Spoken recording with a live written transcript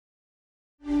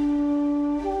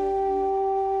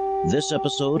This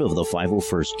episode of the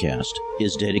 501st Cast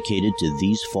is dedicated to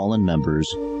these fallen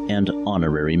members and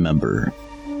honorary member.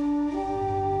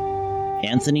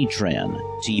 Anthony Tran,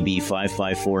 TB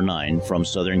 5549 from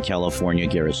Southern California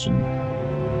Garrison.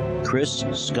 Chris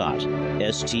Scott,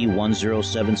 ST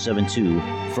 10772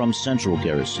 from Central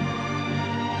Garrison.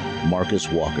 Marcus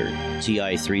Walker,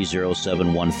 TI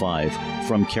 30715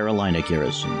 from Carolina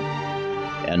Garrison.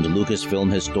 And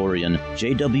Lucasfilm historian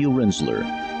J.W. Rinsler,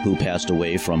 who passed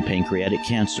away from pancreatic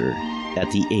cancer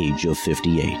at the age of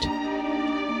 58.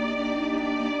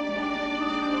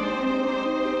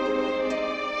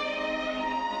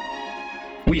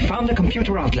 We found a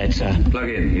computer outlet, sir.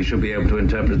 Plug in. You should be able to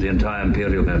interpret the entire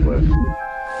Imperial network.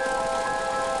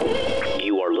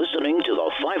 You are listening to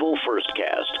the 501st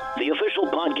Cast, the official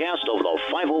podcast of the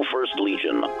 501st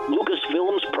Legion,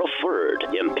 Lucasfilm's preferred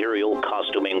Imperial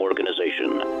costuming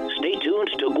organization. Stay tuned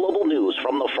to global news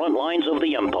from the front lines of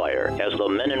the Empire as the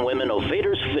men and women of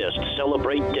Vader's Fist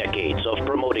celebrate decades of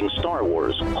promoting Star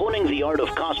Wars, honing the art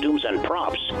of costumes and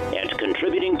props, and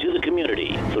contributing to the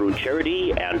community through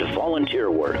charity and volunteer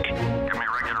work. Give me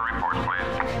regular reports,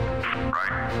 please.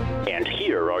 Right. And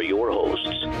here are your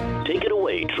hosts. Take it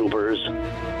away, troopers.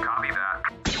 Copy that.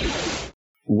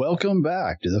 Welcome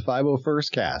back to the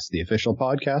 501st Cast, the official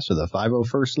podcast of the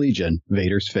 501st Legion,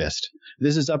 Vader's Fist.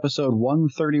 This is episode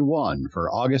 131 for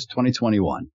August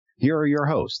 2021. Here are your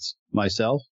hosts,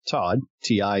 myself, Todd,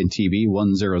 TI and TB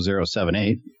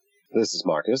 10078. This is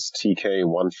Marcus, TK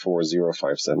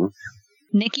 14057.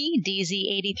 Nikki, DZ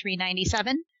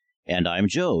 8397. And I'm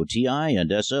Joe, TI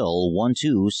and SL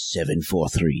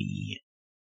 12743.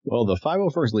 Well, the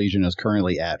 501st Legion is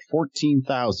currently at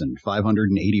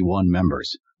 14,581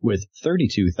 members, with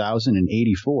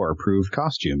 32,084 approved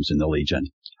costumes in the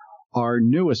Legion. Our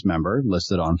newest member,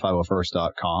 listed on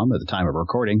 501st.com at the time of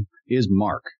recording, is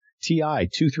Mark, TI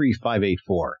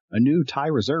 23584, a new TIE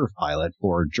Reserve pilot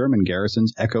for German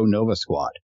Garrison's Echo Nova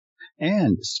Squad.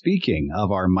 And speaking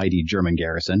of our mighty German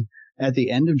Garrison, at the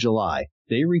end of July,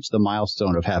 they reached the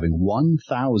milestone of having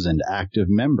 1,000 active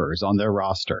members on their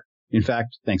roster. In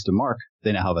fact, thanks to Mark,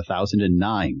 they now have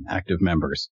 1,009 active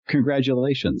members.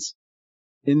 Congratulations!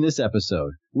 In this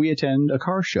episode, we attend a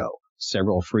car show,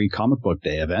 several free comic book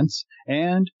day events,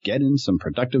 and get in some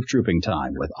productive trooping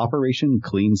time with Operation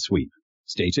Clean Sweep.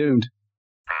 Stay tuned.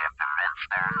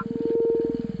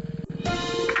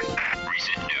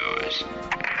 Recent news.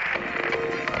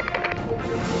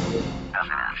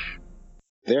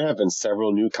 There have been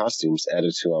several new costumes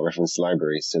added to our reference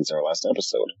library since our last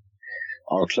episode.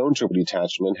 Our Clone Trooper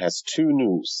detachment has two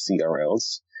new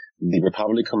CRLs, the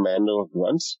Republic Commando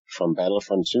Grunt from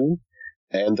Battlefront 2,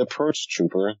 and the Purge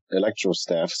Trooper Electro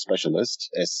Staff Specialist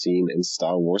as seen in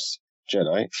Star Wars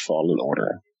Jedi Fallen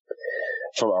Order.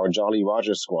 From our Jolly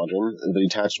Roger Squadron, the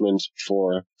detachment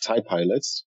for TIE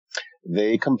Pilots,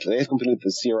 they've completed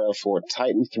the CRL for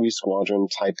Titan III Squadron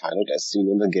TIE Pilot as seen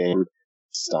in the game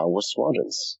Star Wars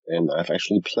Squadrons, and I've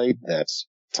actually played that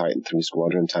Titan III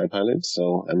Squadron TIE Pilot,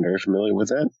 so I'm very familiar with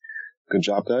that. Good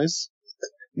job, guys.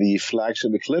 The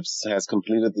flagship Eclipse has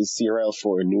completed the CRL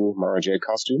for a new Mara Jade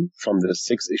costume from the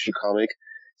 6-issue comic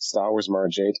Star Wars Mara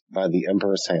Jade by the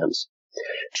Emperor's Hand.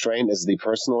 Trained as the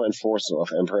personal enforcer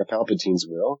of Emperor Palpatine's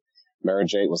will, Mara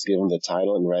Jade was given the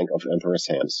title and rank of Emperor's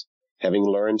Hand. Having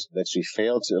learned that she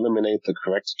failed to eliminate the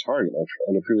correct target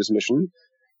on a previous mission,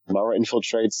 Mara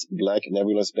infiltrates Black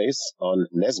Nebula's base on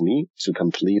Nesmi to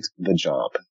complete the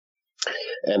job.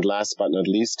 And last but not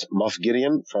least, Moff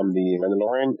Gideon from The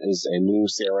Mandalorian is a new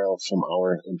CRL from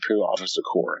our Imperial Officer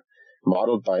Corps,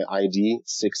 modeled by ID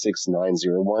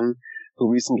 66901, who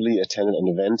recently attended an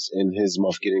event in his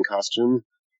Moff Gideon costume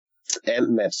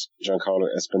and met Giancarlo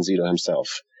Esposito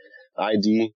himself.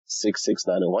 ID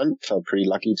 66901 felt pretty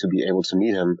lucky to be able to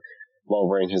meet him while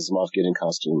wearing his Moff Gideon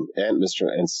costume, and Mr.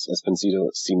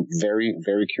 Esposito seemed very,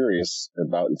 very curious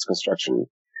about its construction,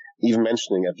 even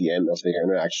mentioning at the end of their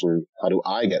interaction, how do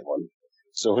I get one?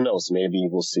 So who knows, maybe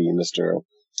we'll see Mr.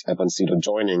 Esposito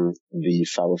joining the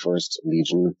 501st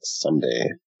Legion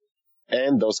someday.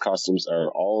 And those costumes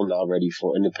are all now ready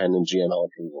for independent GML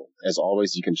approval. As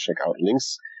always, you can check out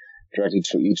links directly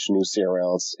to each new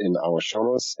CRLs in our show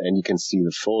notes, and you can see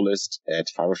the full list at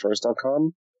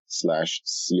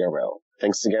 501st.com/CRL.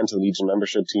 Thanks again to the Legion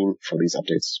membership team for these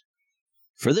updates.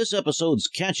 For this episode's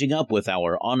Catching Up with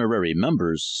Our Honorary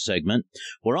Members segment,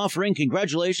 we're offering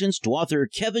congratulations to author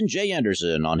Kevin J.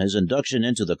 Anderson on his induction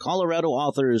into the Colorado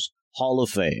Authors Hall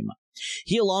of Fame.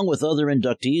 He, along with other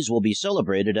inductees, will be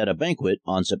celebrated at a banquet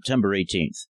on September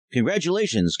 18th.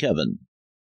 Congratulations, Kevin.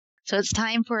 So it's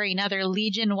time for another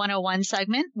Legion 101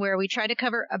 segment where we try to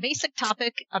cover a basic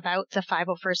topic about the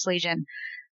 501st Legion.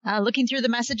 Looking through the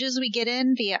messages we get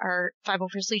in via our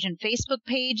 501st Legion Facebook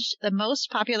page, the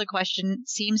most popular question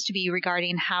seems to be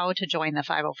regarding how to join the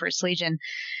 501st Legion.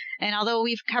 And although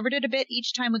we've covered it a bit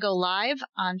each time we go live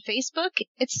on Facebook,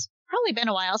 it's probably been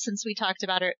a while since we talked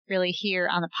about it really here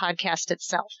on the podcast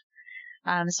itself.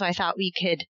 So I thought we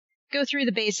could go through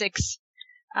the basics.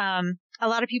 A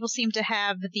lot of people seem to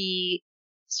have the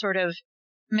sort of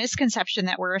misconception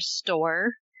that we're a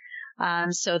store.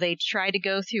 So they try to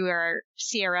go through our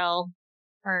CRL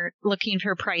or looking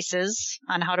for prices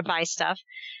on how to buy stuff.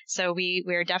 So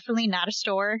we're definitely not a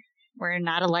store. We're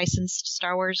not a licensed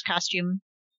Star Wars costume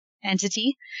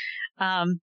entity.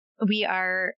 We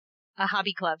are a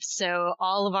hobby club. So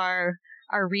all of our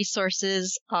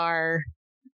resources are,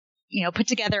 put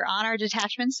together on our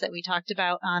detachments that we talked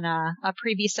about on a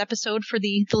previous episode for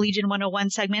the Legion 101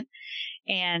 segment.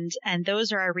 And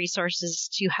those are our resources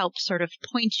to help sort of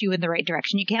point you in the right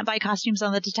direction. You can't buy costumes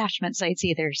on the detachment sites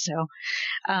either. So,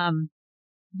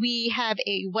 we have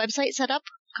a website set up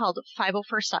called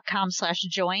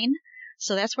 501st.com/join.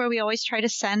 So that's where we always try to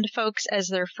send folks as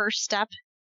their first step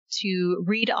to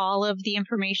read all of the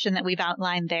information that we've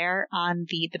outlined there on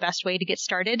the best way to get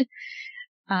started.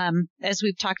 As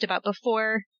we've talked about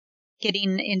before,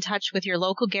 getting in touch with your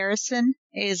local garrison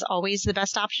is always the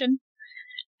best option.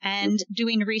 And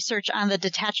doing research on the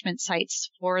detachment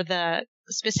sites for the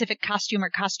specific costume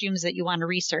or costumes that you want to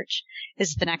research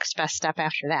is the next best step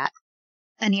after that.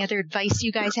 Any other advice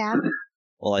you guys have?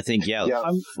 Well, I think,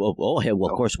 of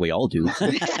course we all do.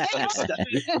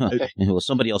 Well,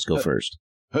 somebody else go first.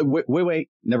 Wait,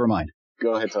 never mind.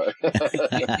 Go ahead, Todd.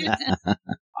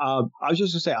 I was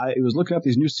just going to say, I was looking up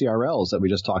these new CRLs that we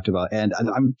just talked about, and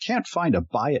I can't find a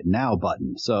buy it now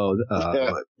button. So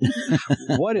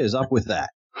what is up with that?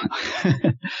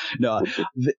 No,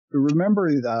 remember,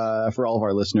 for all of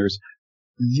our listeners,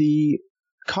 the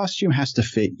costume has to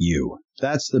fit you.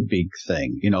 That's the big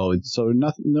thing, so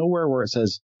nowhere where it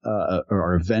says,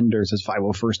 or a vendor says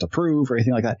 501st approved or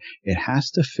anything like that. It has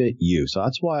to fit you. So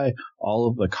that's why all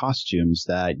of the costumes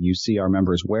that you see our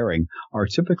members wearing are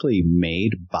typically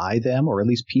made by them, or at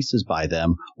least pieces by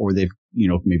them, or they've,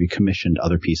 maybe commissioned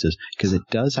other pieces, because it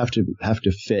does have to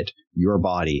fit your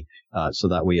body. So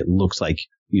that way it looks like,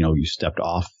 you stepped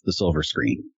off the silver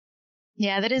screen.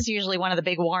 Yeah, that is usually one of the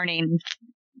big warning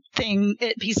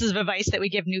pieces of advice that we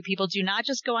give new people. Do not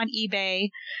just go on eBay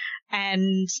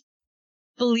and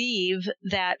believe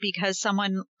that because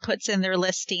someone puts in their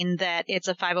listing that it's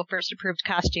a 501st approved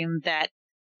costume that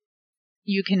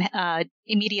you can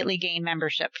immediately gain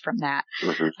membership from that.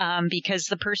 Mm-hmm. Because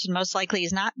the person most likely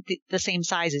is not the same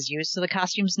size as you, so the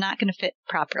costume's not going to fit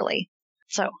properly.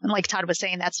 So, and like Todd was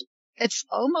saying, it's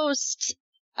almost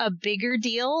a bigger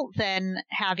deal than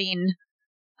having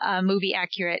movie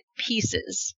accurate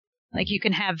pieces. Like, you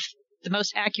can have the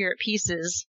most accurate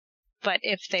pieces, but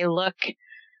if they look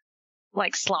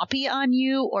like sloppy on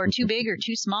you or too big or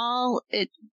too small, it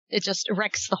just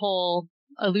wrecks the whole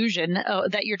illusion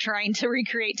that you're trying to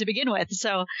recreate to begin with.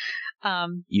 So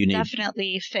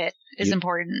definitely fit is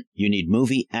important. You need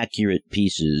movie accurate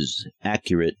pieces,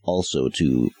 accurate also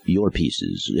to your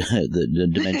pieces, the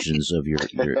dimensions of your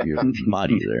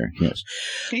body there. Yes.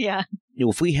 Yeah.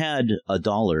 If we had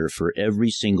 $1 for every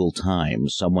single time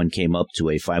someone came up to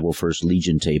a 501st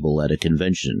Legion table at a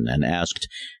convention and asked,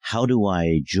 how do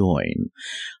I join?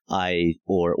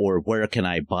 Or where can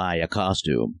I buy a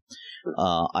costume?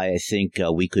 I think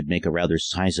we could make a rather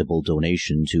sizable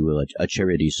donation to a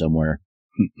charity somewhere.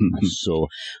 So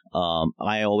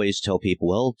I always tell people,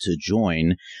 well, to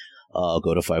join,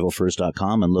 go to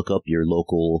 501st.com and look up your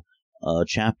local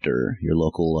chapter, your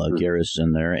local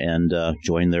garrison there, and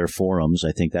join their forums.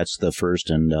 I think that's the first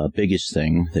and biggest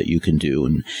thing that you can do,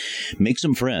 and make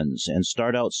some friends and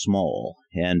start out small.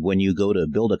 And when you go to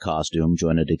build a costume,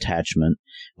 join a detachment,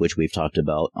 which we've talked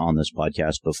about on this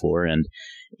podcast before. And,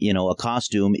 a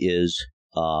costume is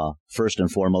first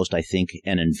and foremost, I think,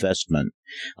 an investment,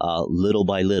 little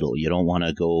by little. You don't want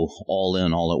to go all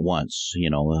in all at once.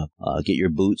 Get your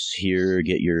boots here,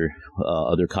 get your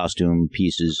other costume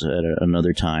pieces at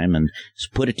another time, and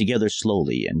put it together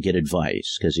slowly and get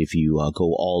advice. Because if you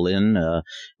go all in,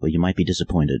 you might be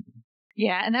disappointed.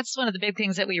 Yeah, and that's one of the big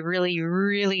things that we really,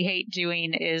 really hate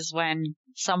doing is when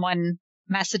someone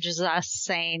messages us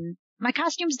saying, my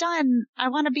costume's done, I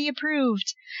want to be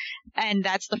approved. And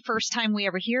that's the first time we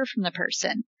ever hear from the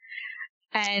person.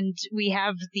 And we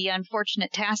have the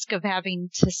unfortunate task of having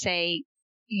to say,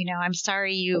 I'm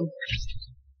sorry you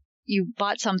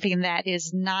bought something that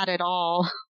is not at all,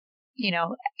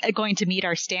 going to meet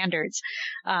our standards.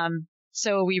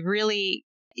 So we really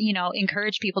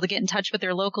encourage people to get in touch with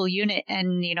their local unit.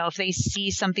 And, if they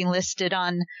see something listed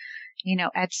on,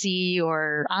 Etsy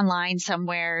or online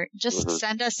somewhere, just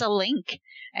send us a link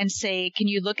and say, can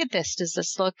you look at this? Does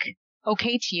this look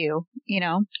okay to you?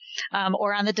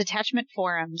 Or on the detachment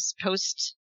forums,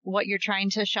 post what you're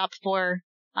trying to shop for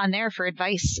on there for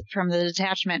advice from the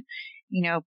detachment.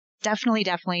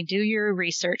 Definitely do your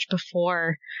research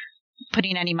before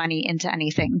putting any money into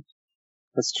anything.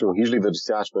 That's true. Usually the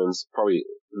detachments, probably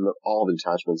not all the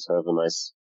detachments, have a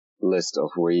nice list of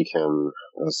where you can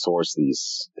source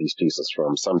these pieces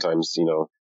from. Sometimes,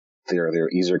 they're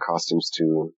easier costumes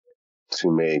to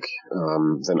make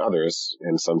than others,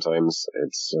 and sometimes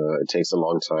it takes a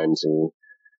long time to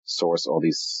source all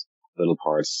these little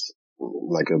parts.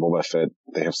 Like a Boba Fett,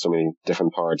 they have so many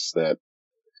different parts that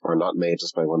are not made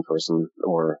just by one person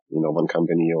or one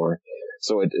company, or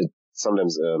so it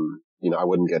sometimes I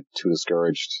wouldn't get too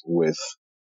discouraged with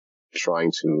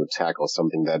trying to tackle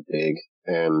something that big.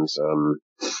 And I'm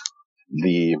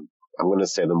going to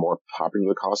say the more popular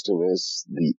the costume is,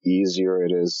 the easier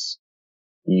it is.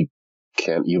 You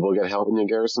will get help in your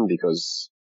garrison,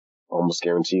 because almost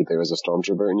guaranteed there is a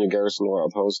stormtrooper in your garrison or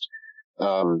outpost.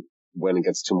 When it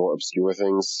gets to more obscure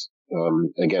things,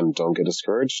 again, don't get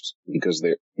discouraged, because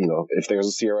if there's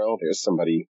a CRL, there's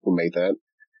somebody who made that,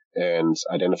 and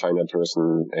identifying that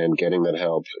person and getting that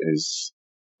help is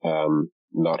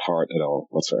not hard at all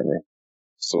whatsoever.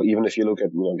 So even if you look at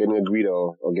getting a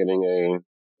Greedo or getting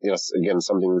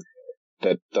something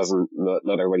that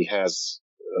not everybody has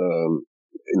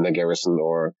in the garrison,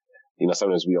 or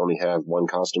sometimes we only have one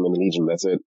costume in the Legion, that's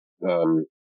it.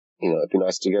 It'd be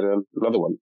nice to get another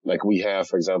one. Like we have,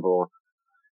 for example,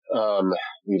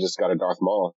 we just got a Darth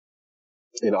Maul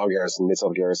in our garrison,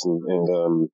 Mid-South garrison,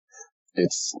 and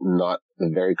it's not a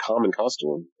very common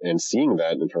costume. And seeing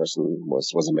that in person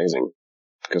was amazing,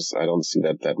 because I don't see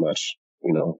that much,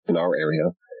 in our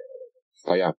area.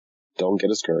 But yeah, don't get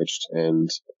discouraged and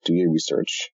do your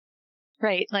research.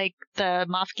 Right, like the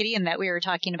Moff Gideon that we were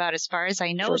talking about, as far as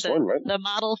I know, the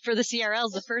model for the CRL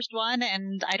is the first one,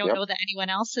 and I don't know that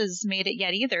anyone else has made it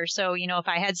yet either. So, if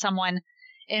I had someone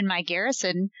in my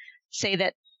garrison say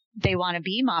that they want to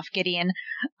be Moff Gideon,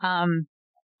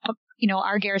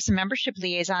 our garrison membership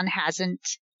liaison hasn't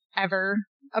ever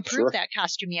approved that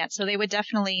costume yet. So they would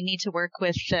definitely need to work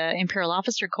with the Imperial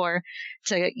Officer Corps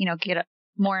to, get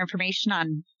more information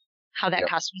on how that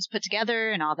costume is put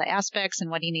together and all the aspects and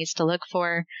what he needs to look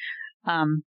for.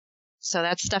 So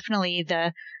that's definitely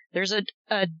there's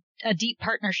a deep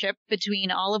partnership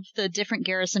between all of the different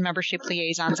garrison membership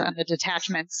liaisons on the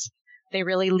detachments. They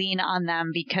really lean on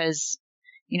them because,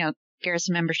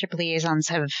 garrison membership liaisons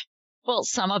have, well,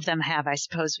 some of them have, I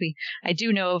suppose. I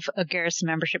do know of a garrison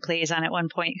membership liaison at one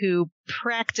point who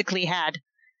practically had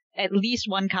at least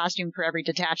one costume for every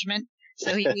detachment.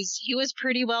 So he was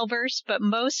pretty well versed, but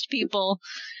most people,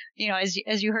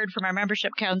 as you heard from our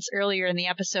membership counts earlier in the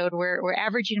episode, we're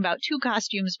averaging about 2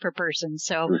 costumes per person.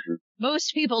 So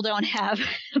most people don't have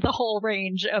the whole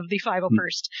range of the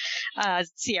 501st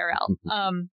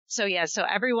CRL. So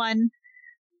everyone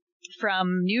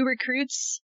from new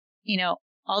recruits,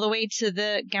 all the way to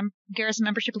the garrison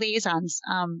membership liaisons,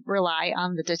 rely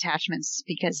on the detachments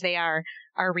because they are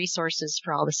our resources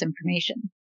for all this information.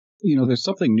 There's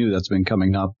something new that's been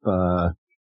coming up.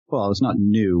 Well, it's not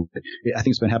new. I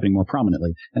think it's been happening more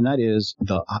prominently, and that is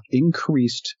the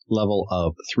increased level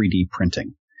of 3D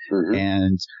printing. Mm-hmm.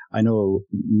 And I know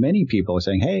many people are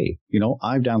saying, hey,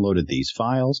 I've downloaded these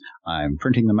files, I'm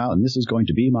printing them out, and this is going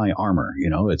to be my armor.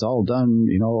 It's all done,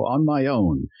 on my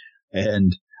own.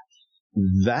 And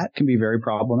that can be very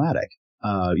problematic.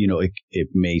 It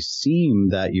may seem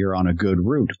that you're on a good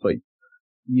route, but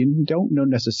you don't know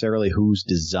necessarily who's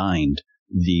designed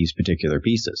these particular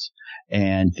pieces,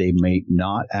 and they may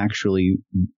not actually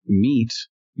meet,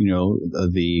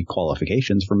 the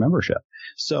qualifications for membership.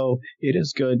 So it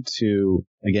is good to,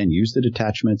 again, use the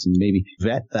detachments and maybe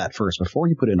vet that first before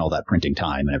you put in all that printing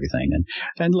time and everything,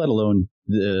 and let alone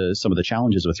some of the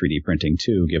challenges with 3D printing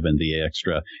too, given the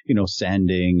extra,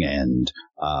 sanding and,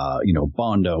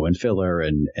 Bondo and filler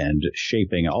and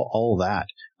shaping, all that.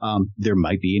 There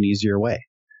might be an easier way.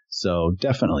 So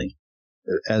definitely,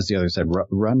 as the other said,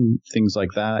 run things like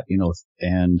that,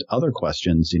 and other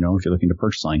questions, if you're looking to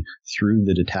purchase something through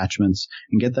the detachments,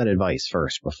 and get that advice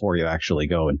first before you actually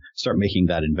go and start making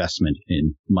that investment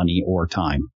in money or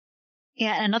time.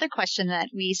 Yeah. Another question that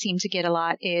we seem to get a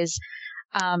lot is,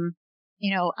 I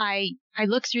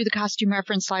look through the costume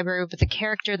reference library, but the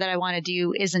character that I want to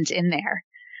do isn't in there.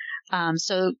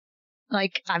 So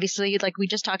obviously, we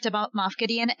just talked about Moff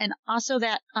Gideon, and also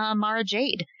that Mara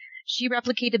Jade. she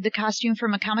replicated the costume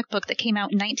from a comic book that came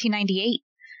out in 1998.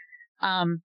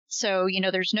 So,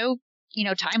 there's no,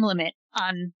 time limit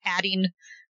on adding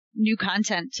new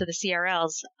content to the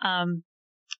CRLs.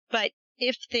 But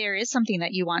if there is something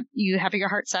that you have your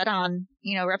heart set on,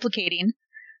 replicating,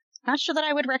 not sure that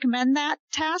I would recommend that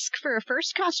task for a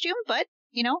first costume, but,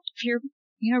 if you're,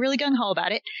 really gung-ho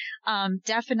about it,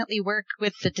 definitely work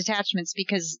with the detachments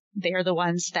because they're the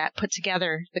ones that put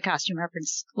together the costume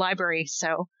reference library.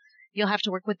 So you'll have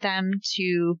to work with them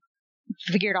to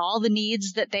figure out all the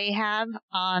needs that they have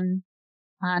on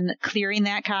clearing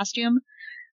that costume.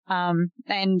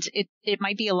 And it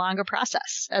might be a longer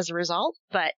process as a result,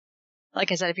 but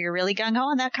like I said, if you're really gung-ho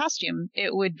on that costume,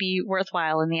 it would be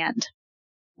worthwhile in the end.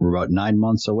 We're about 9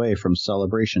 months away from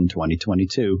Celebration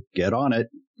 2022. Get on it.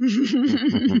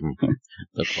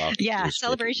 Yeah,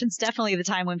 Celebration's definitely the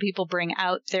time when people bring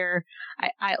out their,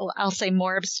 I'll say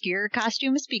more obscure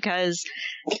costumes because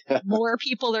more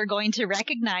people are going to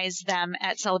recognize them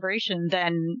at Celebration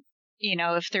than,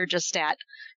 if they're just at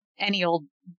any old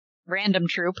random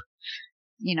troop.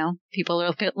 People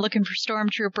are looking for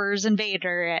Stormtroopers and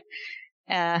Vader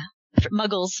at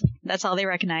Muggles. That's all they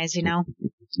recognize,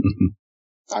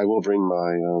 I will bring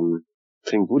my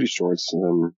pink booty shorts,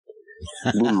 boom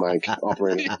mic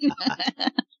operator.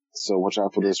 So watch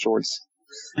out for those shorts.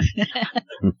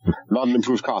 Not an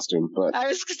improved costume, but I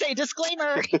was going to say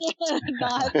disclaimer,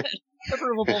 not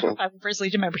approvable for 501st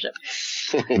Legion membership.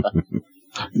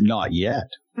 Not yet.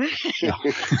 I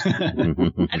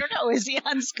don't know. Is he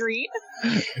on screen?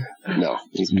 No,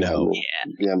 he's behind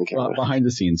the camera. Behind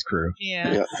the scenes crew.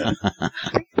 Yeah.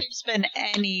 There's been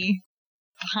any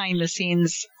behind the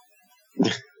scenes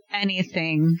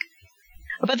anything.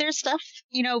 But there's stuff,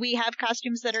 we have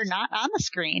costumes that are not on the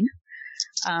screen.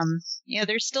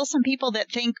 There's still some people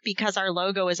that think because our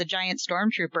logo is a giant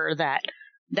stormtrooper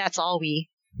that's all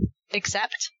we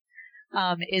accept,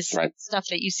 is right. Stuff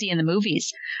that you see in the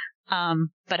movies.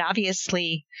 But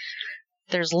obviously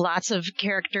there's lots of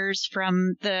characters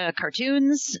from the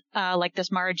cartoons, like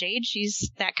this Mara Jade.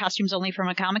 That costume's only from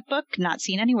a comic book, not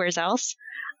seen anywhere else.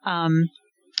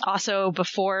 Also,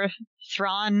 before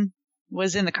Thrawn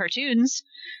was in the cartoons,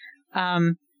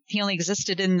 he only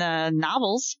existed in the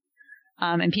novels,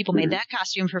 and people made that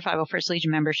costume for 501st Legion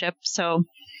membership. So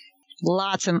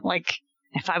lots and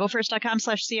at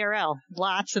 501st.com/CRL,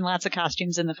 lots and lots of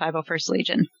costumes in the 501st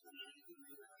Legion.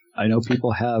 I know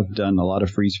people have done a lot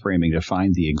of freeze framing to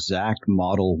find the exact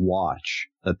model watch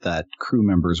that crew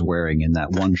member's wearing in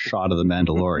that one shot of the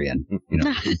Mandalorian.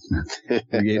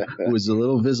 It was a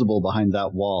little visible behind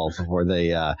that wall before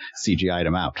they CGI'd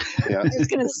him out. Yeah. I was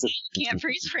going to say, you can't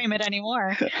freeze frame it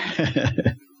anymore.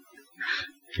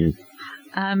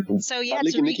 So yeah,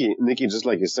 Nikki, just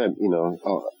like you said,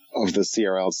 of the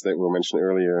CRLs that were mentioned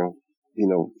earlier,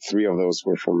 3 of those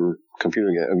were from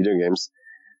video games.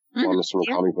 One was from a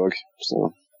comic book,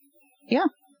 so yeah,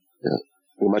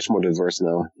 we're much more diverse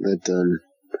now. That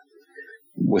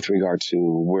with regard to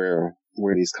where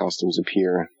these costumes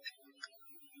appear,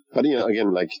 but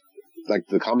again, like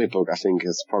the comic book, I think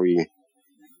is probably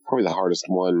the hardest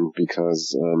one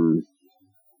because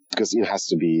it has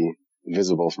to be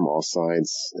visible from all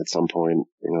sides at some point.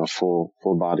 Full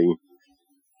body.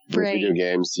 With video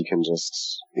games, you can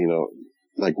just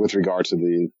with regard to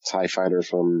the TIE fighter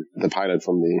from the pilot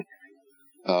from the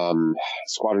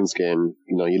Squadrons game,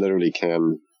 you literally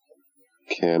can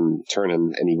turn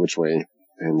him any which way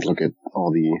and look at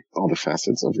all the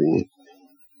facets of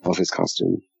his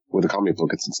costume. With a comic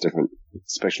book, it's different,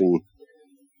 especially.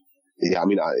 Yeah, I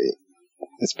mean,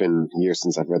 it's been years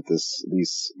since I've read this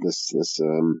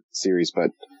series, but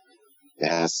it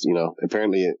has,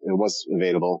 apparently it was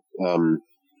available.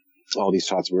 All these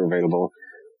shots were available.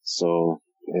 So,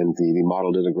 and the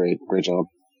model did a great job.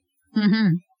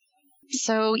 Mm-hmm.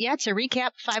 So, yeah, to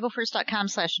recap,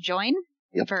 501st.com/join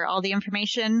for all the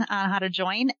information on how to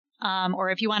join.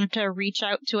 Or if you wanted to reach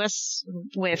out to us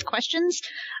with questions,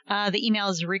 the email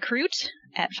is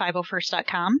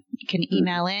recruit@501st.com. You can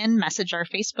email in, message our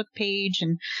Facebook page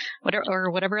and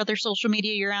whatever other social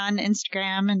media you're on,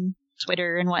 Instagram and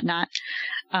Twitter and whatnot.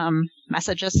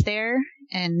 Message us there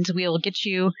and we'll get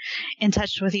you in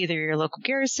touch with either your local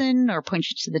garrison or point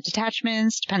you to the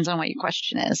detachments. Depends on what your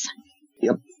question is.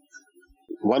 Yep.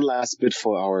 One last bit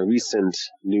for our recent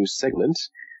news segment.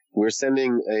 We're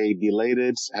sending a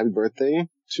belated happy birthday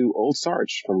to Old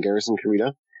Sarge from Garrison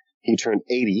Karita. He turned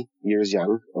 80 years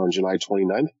young on July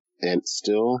 29th and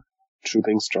still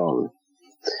trooping strong.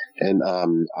 And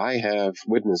I have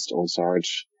witnessed Old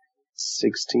Sarge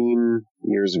 16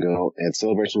 years ago at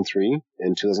Celebration 3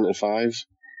 in 2005,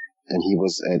 and he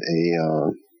was at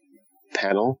a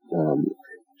panel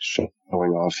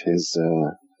showing off his,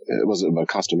 it was about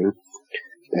costuming.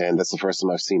 And that's the first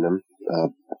time I've seen him,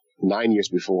 9 years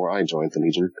before I joined the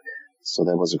Legion. So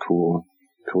that was a cool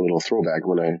little throwback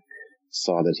when I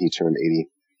saw that he turned 80.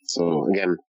 So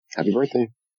again, happy birthday.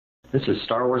 This is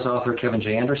Star Wars author Kevin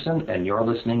J. Anderson, and you're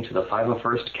listening to the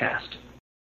 501st Cast.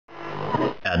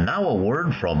 And now a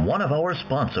word from one of our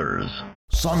sponsors.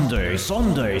 Sunday,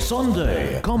 Sunday,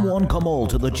 Sunday. Come one, come all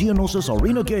to the Geonosis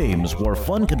Arena Games, where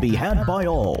fun can be had by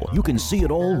all. You can see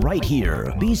it all right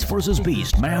here. Beast versus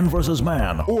beast, man versus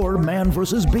man, or man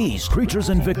versus beast. Creatures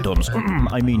and victims,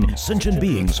 sentient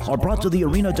beings, are brought to the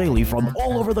arena daily from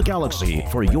all over the galaxy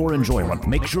for your enjoyment.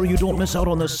 Make sure you don't miss out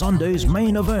on this Sunday's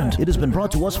main event. It has been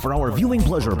brought to us for our viewing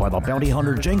pleasure by the bounty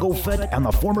hunter Jango Fett and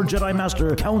the former Jedi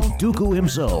Master Count Dooku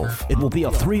himself. It will be a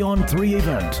 3-on-3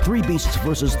 event. 3 beasts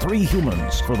versus 3 humans.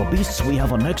 For the beasts, we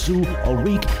have a Nexu, a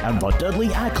Reek, and the deadly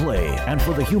Acklay. And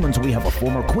for the humans, we have a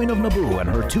former Queen of Naboo and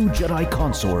her 2 Jedi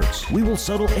consorts. We will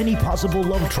settle any possible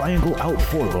love triangle out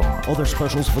for them. Other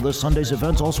specials for this Sunday's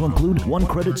events also include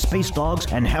 1-credit space dogs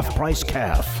and half-price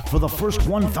calf. For the first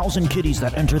 1,000 kiddies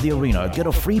that enter the arena, get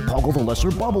a free Poggle the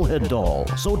Lesser bobblehead doll.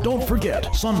 So don't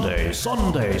forget, Sunday,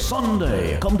 Sunday,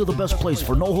 Sunday. Come to the best place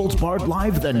for no-holds-barred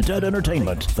live then dead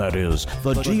entertainment. That is,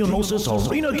 the Geonosis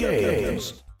Arena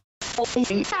Games.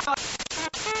 Mission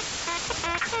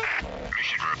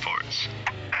reports.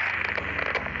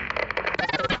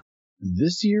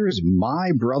 This year's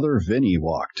My Brother Vinny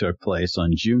Walk took place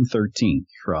on June 13th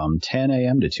from 10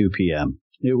 a.m. to 2 p.m.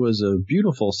 It was a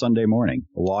beautiful Sunday morning.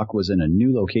 The walk was in a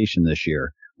new location this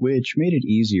year, which made it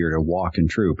easier to walk and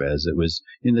troop as it was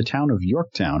in the town of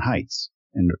Yorktown Heights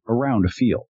and around a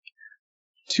field.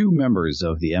 2 members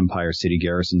of the Empire City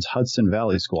Garrison's Hudson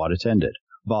Valley Squad attended.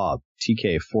 Bob,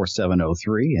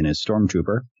 TK-4703 and his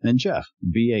Stormtrooper, and Jeff,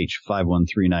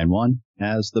 BH-51391,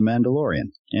 as the Mandalorian.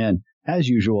 And, as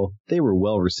usual, they were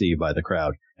well received by the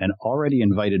crowd and already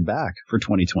invited back for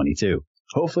 2022.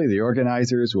 Hopefully the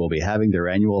organizers will be having their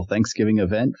annual Thanksgiving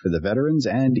event for the veterans,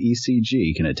 and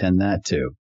ECG can attend that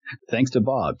too. Thanks to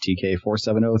Bob,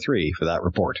 TK-4703, for that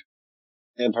report.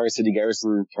 Empire City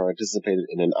Garrison participated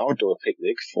in an outdoor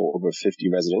picnic for over 50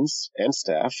 residents and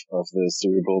staff of the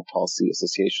Cerebral Palsy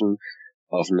Association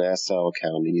of Nassau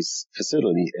County's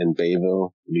facility in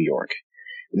Bayville, New York.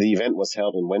 The event was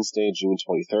held on Wednesday, June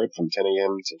 23rd from 10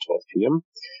 a.m. to 12 p.m.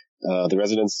 The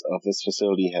residents of this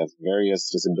facility have various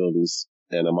disabilities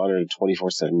and are monitored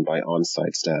 24/7 by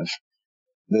on-site staff.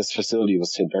 This facility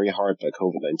was hit very hard by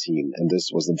COVID-19, and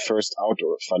this was the first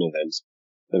outdoor fun event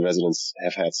the residents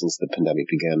have had since the pandemic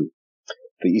began.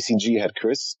 The ECG had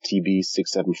Chris,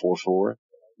 TB6744,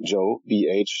 Joe,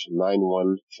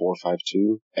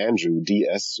 BH91452, Andrew,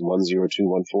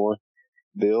 DS10214,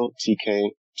 Bill,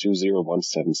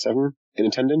 TK20177 in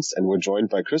attendance, and were joined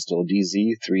by Crystal,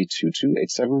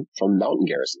 DZ32287 from Mountain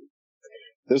Garrison.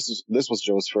 This was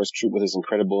Joe's first troop with his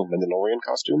incredible Mandalorian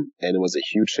costume, and it was a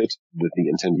huge hit with the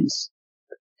attendees.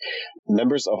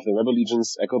 Members of the Rebel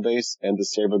Legion's Echo Base and the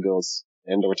Saber Girls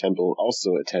Endor Temple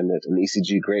also attended, and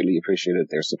ECG greatly appreciated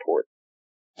their support.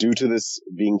 Due to this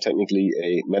being technically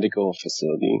a medical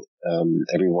facility,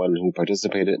 everyone who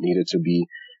participated needed to be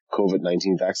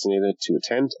COVID-19 vaccinated to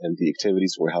attend, and the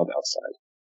activities were held outside.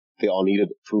 They all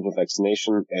needed proof of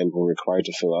vaccination and were required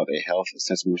to fill out a health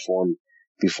assessment form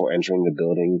before entering the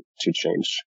building to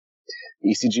change.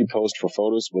 ECG posed for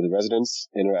photos with the residents,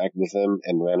 interacted with them,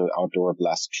 and ran an outdoor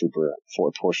blast trooper for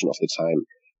a portion of the time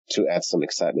to add some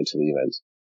excitement to the event.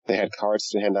 They had cards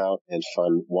to hand out and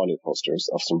fun wanted posters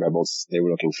of some rebels they were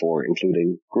looking for,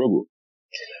 including Grogu.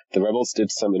 The rebels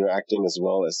did some interacting as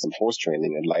well as some force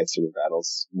training and lightsaber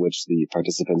battles, which the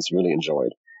participants really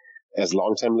enjoyed. As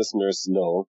longtime listeners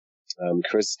know,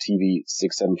 Chris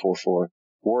TV6744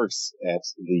 works at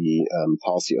the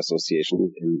Palsy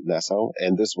Association in Nassau,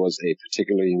 and this was a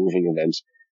particularly moving event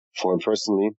for him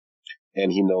personally,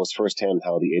 and he knows firsthand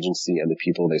how the agency and the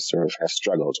people they serve have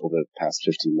struggled over the past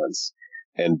 15 months.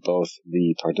 And both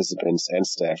the participants and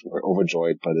staff were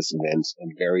overjoyed by this event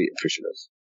and very appreciative.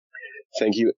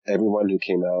 Thank you everyone who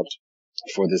came out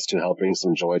for this to help bring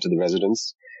some joy to the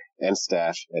residents and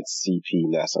staff at CP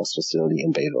Nassau's facility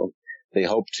in Bayville. They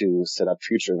hope to set up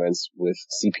future events with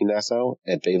CP Nassau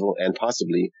at Bayville and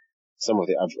possibly some of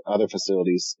the other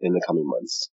facilities in the coming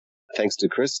months. Thanks to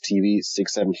Chris,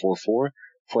 TV6744,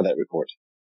 for that report.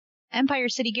 Empire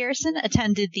City Garrison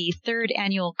attended the 3rd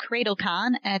annual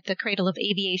CradleCon at the Cradle of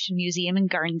Aviation Museum in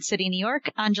Garden City, New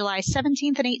York on July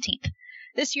 17th and 18th.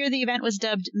 This year the event was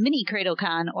dubbed Mini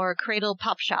CradleCon or Cradle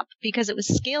Pop Shop because it was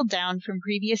scaled down from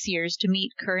previous years to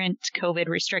meet current COVID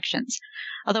restrictions.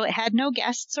 Although it had no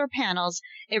guests or panels,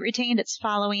 it retained its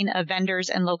following of vendors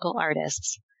and local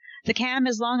artists. The CAM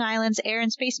is Long Island's Air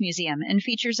and Space Museum and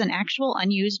features an actual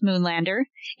unused moonlander,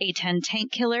 A-10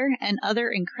 tank killer, and other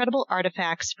incredible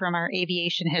artifacts from our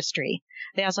aviation history.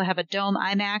 They also have a Dome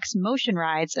IMAX, motion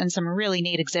rides, and some really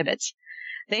neat exhibits.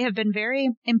 They have been very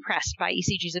impressed by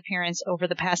ECG's appearance over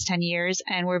the past 10 years,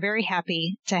 and we're very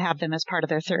happy to have them as part of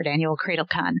their third annual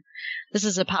CradleCon. This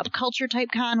is a pop culture type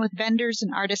con with vendors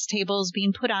and artist tables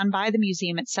being put on by the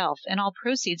museum itself, and all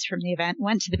proceeds from the event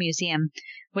went to the museum,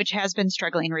 which has been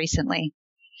struggling recently.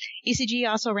 ECG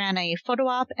also ran a photo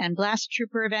op and blast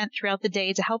trooper event throughout the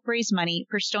day to help raise money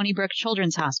for Stony Brook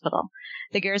Children's Hospital.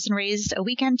 The garrison raised a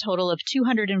weekend total of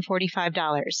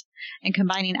 $245, and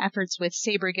combining efforts with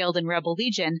Sabre Guild and Rebel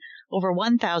Legion, over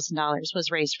 $1,000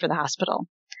 was raised for the hospital.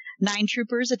 9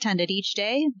 troopers attended each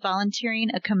day,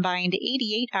 volunteering a combined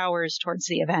 88 hours towards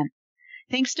the event.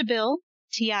 Thanks to Bill,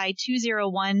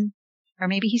 TI-201, or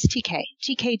maybe he's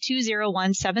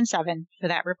TK20177 for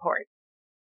that report.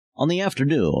 On the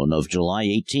afternoon of July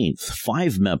 18th,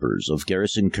 5 members of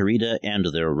Garrison Kurita and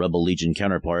their Rebel Legion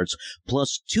counterparts,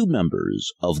 plus 2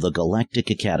 members of the Galactic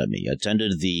Academy,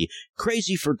 attended the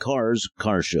Crazy for Cars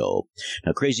car show.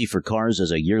 Now, Crazy for Cars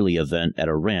is a yearly event at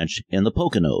a ranch in the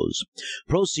Poconos.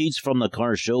 Proceeds from the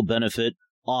car show benefit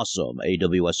AWESOM,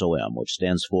 AWSOM, which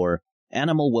stands for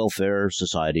Animal Welfare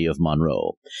Society of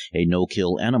Monroe, a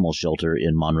no-kill animal shelter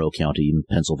in Monroe County,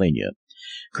 Pennsylvania.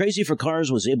 Crazy for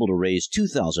Cars was able to raise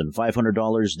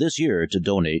 $2,500 this year to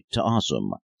donate to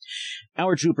AWESOM.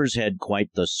 Our troopers had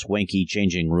quite the swanky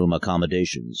changing room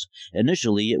accommodations.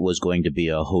 Initially, it was going to be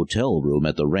a hotel room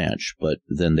at the ranch, but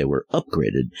then they were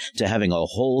upgraded to having a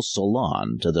whole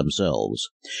salon to themselves.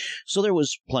 So there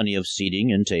was plenty of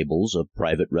seating and tables, a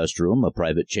private restroom, a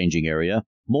private changing area,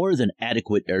 more than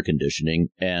adequate air conditioning,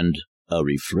 and a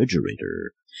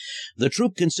refrigerator. The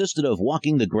troop consisted of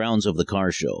walking the grounds of the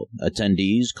car show.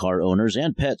 Attendees, car owners,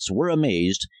 and pets were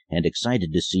amazed and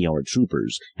excited to see our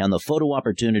troopers, and the photo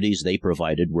opportunities they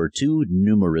provided were too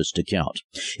numerous to count.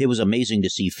 It was amazing to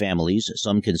see families,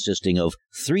 some consisting of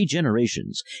 3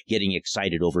 generations, getting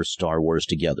excited over Star Wars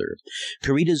together.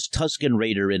 Kurita's Tusken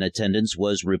Raider in attendance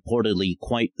was reportedly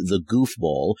quite the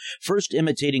goofball, first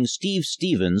imitating Steve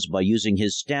Stevens by using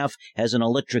his staff as an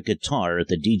electric guitar at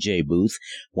the DJ booth,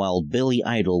 while Billy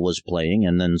Idol was playing,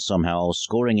 and then somehow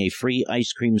scoring a free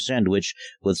ice cream sandwich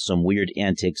with some weird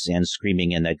antics and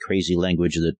screaming in that crazy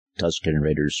language that Tusken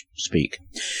Raiders speak.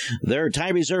 Their TIE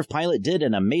Reserve pilot did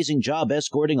an amazing job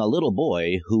escorting a little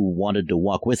boy who wanted to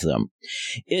walk with them.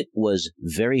 It was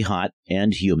very hot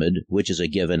and humid, which is a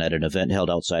given at an event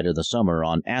held outside of the summer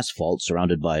on asphalt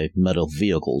surrounded by metal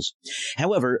vehicles.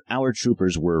 However, our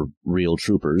troopers were real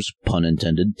troopers, pun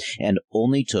intended, and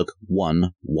only took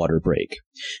 1 water break.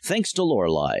 Thanks to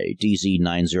Lorelei,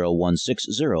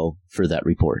 DZ90160, for that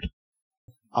report.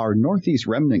 Our Northeast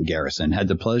Remnant Garrison had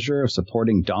the pleasure of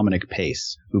supporting Dominic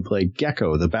Pace, who played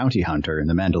Gecko the Bounty Hunter in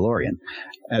The Mandalorian,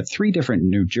 at 3 different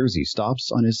New Jersey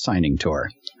stops on his signing tour.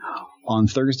 On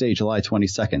Thursday, July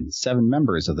 22nd, 7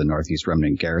 members of the Northeast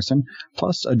Remnant Garrison,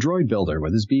 plus a droid builder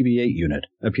with his BB-8 unit,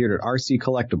 appeared at RC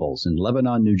Collectibles in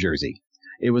Lebanon, New Jersey.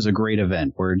 It was a great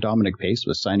event where Dominic Pace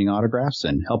was signing autographs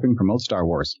and helping promote Star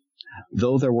Wars.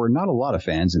 Though there were not a lot of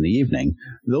fans in the evening,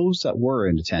 those that were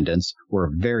in attendance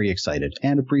were very excited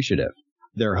and appreciative.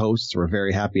 Their hosts were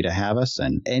very happy to have us,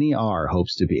 and NER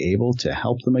hopes to be able to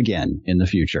help them again in the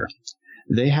future.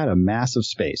 They had a massive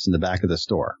space in the back of the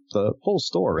store. The whole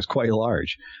store was quite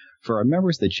large for our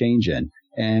members to change in,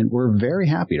 and we're very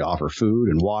happy to offer food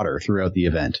and water throughout the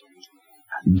event.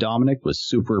 Dominic was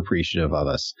super appreciative of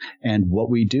us and what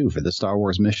we do for the Star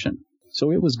Wars mission. So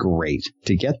it was great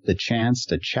to get the chance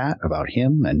to chat about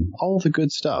him and all the good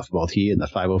stuff both he and the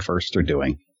 501st are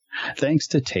doing. Thanks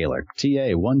to Taylor,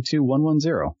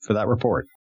 TA12110, for that report.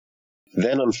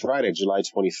 Then on Friday, July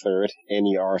 23rd,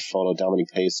 NER followed Dominic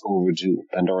Pace over to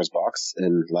Pandora's Box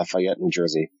in Lafayette, New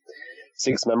Jersey.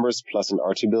 6 members plus an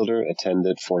R2 builder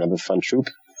attended for another fun troop.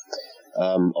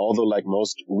 Although like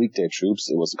most weekday troops,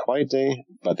 it was a quiet day,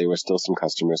 but there were still some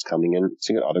customers coming in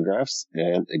to get autographs,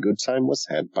 and a good time was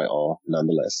had by all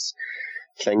nonetheless.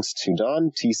 Thanks to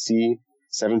Don,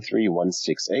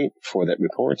 TC73168, for that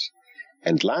report.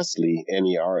 And lastly,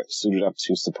 NER suited up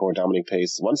to support Dominic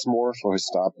Pace once more for his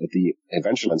stop at the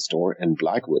Adventureland store in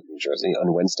Blackwood, New Jersey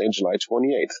on Wednesday, July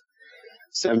 28th.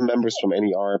 7 members from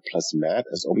NER plus Matt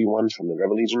as Obi-Wan from the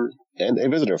Rebel Legion and a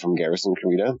visitor from Garrison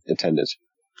Kurita attended,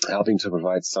 helping to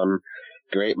provide some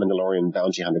great Mandalorian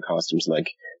bounty hunter costumes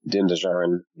like Din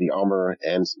Djarin, the Armorer,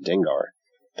 and Dengar.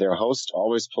 Their host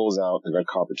always pulls out the red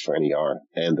carpet for NER,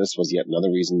 and this was yet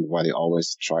another reason why they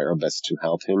always try our best to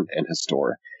help him and his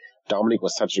store. Dominic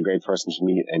was such a great person to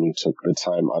meet, and he took the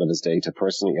time out of his day to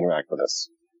personally interact with us.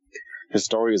 His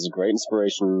story is a great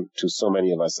inspiration to so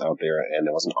many of us out there, and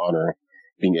it was an honor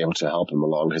being able to help him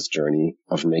along his journey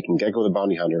of making Gecko the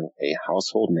Bounty Hunter a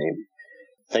household name.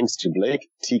 Thanks to Blake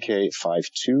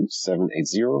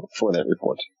TK52780 for that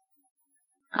report.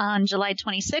 On July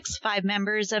 26, 5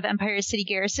 members of Empire City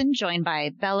Garrison, joined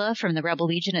by Bella from the Rebel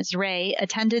Legion as Rey,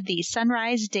 attended the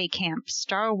Sunrise Day Camp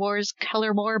Star Wars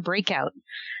Color War Breakout.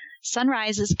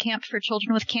 Sunrise is a camp for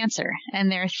children with cancer,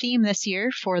 and their theme this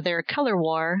year for their Color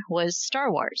War was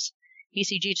Star Wars.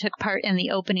 ECG took part in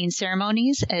the opening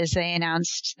ceremonies as they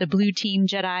announced the Blue Team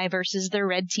Jedi versus the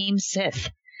Red Team Sith.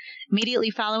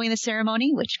 Immediately following the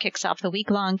ceremony, which kicks off the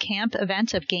week-long camp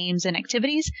event of games and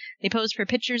activities, they posed for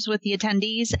pictures with the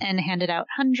attendees and handed out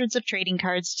hundreds of trading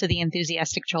cards to the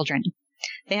enthusiastic children.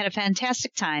 They had a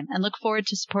fantastic time and look forward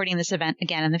to supporting this event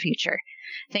again in the future.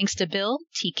 Thanks to Bill,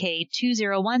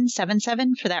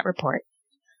 TK20177, for that report.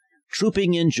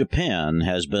 Trooping in Japan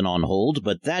has been on hold,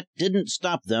 but that didn't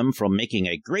stop them from making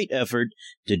a great effort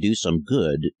to do some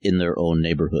good in their own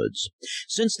neighborhoods.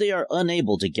 Since they are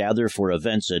unable to gather for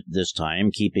events at this time,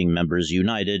 keeping members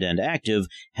united and active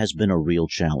has been a real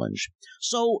challenge.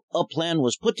 So a plan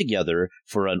was put together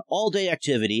for an all-day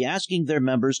activity asking their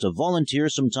members to volunteer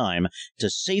some time to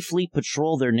safely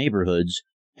patrol their neighborhoods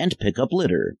and pick up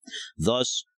litter.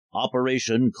 Thus,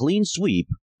 Operation Clean Sweep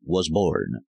was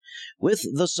born. With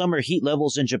the summer heat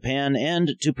levels in Japan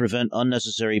and to prevent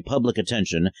unnecessary public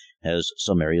attention, as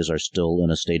some areas are still in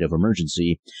a state of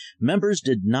emergency, members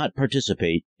did not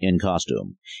participate in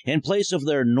costume. In place of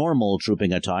their normal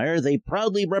trooping attire, they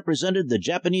proudly represented the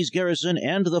Japanese garrison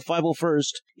and the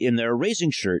 501st in their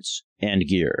racing shirts and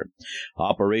gear.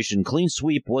 Operation Clean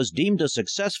Sweep was deemed a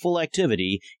successful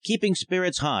activity, keeping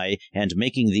spirits high and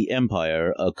making the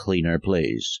Empire a cleaner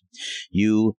place.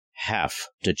 You have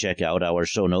to check out our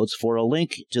show notes for a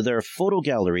link to their photo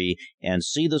gallery and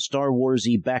see the Star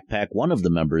Wars-y backpack one of the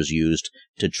members used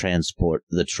to transport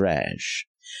the trash.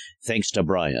 Thanks to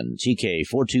Brian,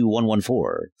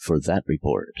 TK42114, for that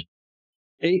report.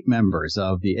 8 members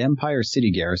of the Empire City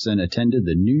Garrison attended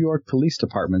the New York Police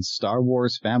Department's Star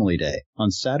Wars Family Day on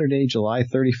Saturday, July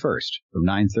 31st, from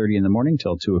 9:30 in the morning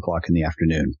till 2 o'clock in the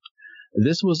afternoon.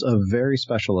 This was a very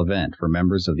special event for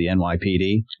members of the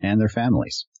NYPD and their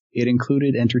families. It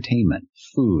included entertainment,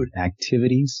 food,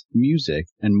 activities, music,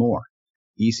 and more.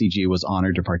 ECG was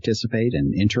honored to participate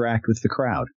and interact with the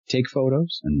crowd, take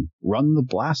photos, and run the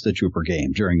Blast-a-Trooper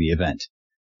game during the event.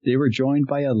 They were joined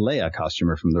by a Leia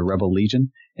costumer from the Rebel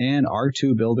Legion and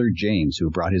R2 builder James, who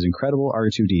brought his incredible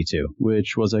R2-D2,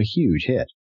 which was a huge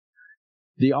hit.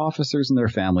 The officers and their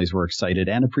families were excited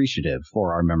and appreciative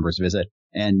for our members' visit,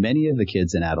 and many of the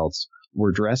kids and adults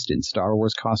were dressed in Star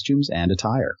Wars costumes and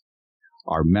attire.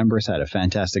 Our members had a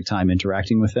fantastic time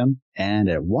interacting with them, and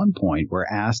at one point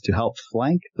were asked to help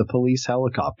flank the police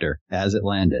helicopter as it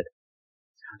landed.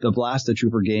 The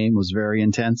Blast-a-Trooper game was very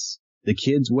intense. The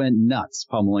kids went nuts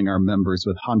pummeling our members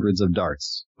with hundreds of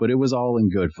darts, but it was all in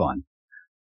good fun.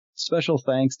 Special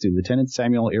thanks to Lieutenant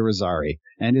Samuel Irizarry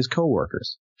and his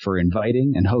co-workers for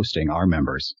inviting and hosting our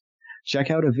members.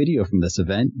 Check out a video from this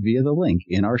event via the link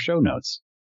in our show notes.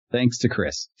 Thanks to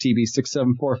Chris,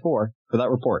 TB6744, for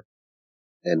that report.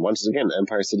 And once again,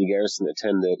 Empire City Garrison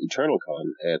attended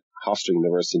EternalCon at Hofstra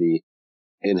University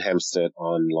in Hempstead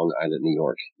on Long Island, New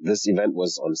York. This event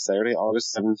was on Saturday,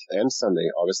 August 7th and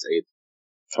Sunday, August 8th,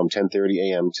 from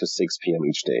 10:30 a.m. to 6 p.m.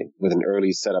 each day, with an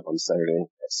early setup on Saturday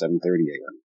at 7:30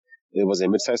 a.m. It was a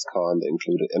mid-sized con that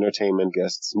included entertainment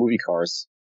guests, movie cars,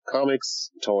 comics,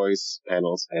 toys,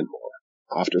 panels, and more.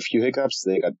 After a few hiccups,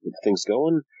 they got things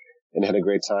going and had a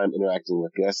great time interacting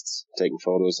with guests, taking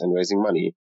photos, and raising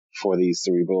money for the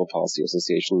Cerebral Palsy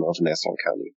Association of Nassau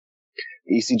County.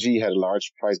 ECG had a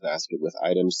large prize basket with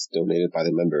items donated by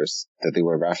the members that they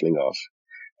were raffling off.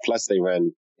 Plus, they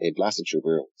ran a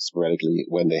Blast-a-Trooper sporadically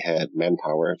when they had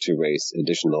manpower to raise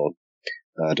additional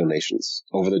donations.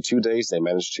 Over the 2 days, they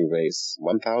managed to raise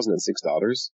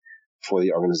 $1,006 for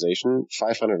the organization,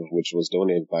 $500 of which was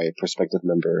donated by a prospective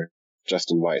member,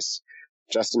 Justin Weiss.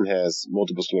 Justin has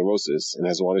multiple sclerosis and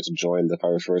has wanted to join the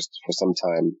 501st for some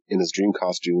time in his dream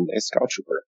costume as Scout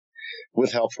Trooper.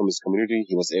 With help from his community,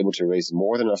 he was able to raise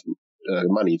more than enough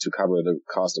money to cover the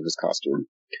cost of his costume.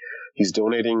 He's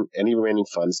donating any remaining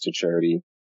funds to charity,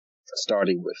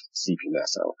 starting with CP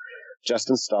Nassau.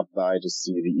 Justin stopped by to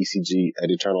see the ECG at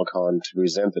EternalCon to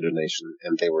present the donation,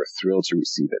 and they were thrilled to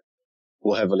receive it.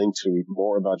 We'll have a link to read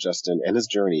more about Justin and his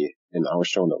journey in our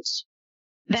show notes.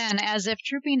 Then, as if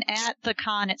trooping at the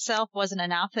con itself wasn't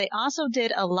enough, they also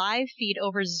did a live feed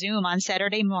over Zoom on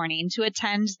Saturday morning to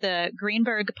attend the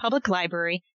Greenberg Public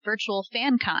Library virtual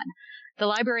fan con. The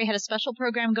library had a special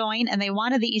program going, and they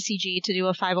wanted the ECG to do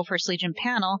a 501st Legion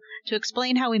panel to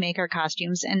explain how we make our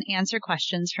costumes and answer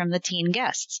questions from the teen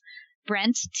guests.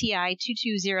 Brent,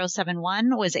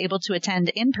 TI22071, was able to attend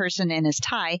in person in his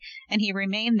tie, and he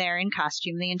remained there in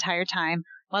costume the entire time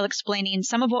while explaining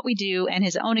some of what we do and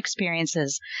his own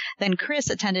experiences. Then Chris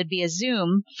attended via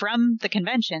Zoom from the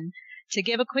convention to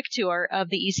give a quick tour of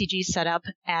the ECG setup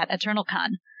at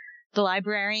EternalCon. The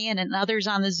librarian and others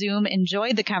on the Zoom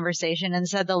enjoyed the conversation and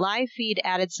said the live feed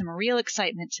added some real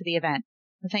excitement to the event.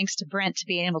 Thanks to Brent to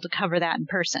being able to cover that in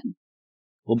person.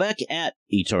 Well, back at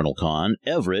EternalCon,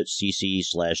 Everett,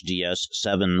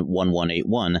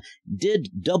 CC/DS71181, did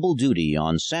double duty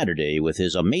on Saturday with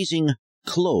his amazing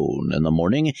clone in the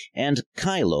morning and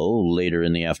Kylo later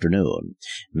in the afternoon.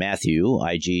 Matthew,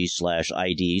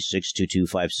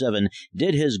 IG/ID62257,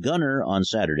 did his gunner on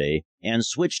Saturday and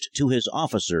switched to his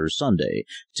officer Sunday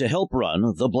to help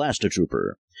run the Blaster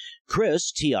Trooper.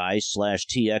 Chris,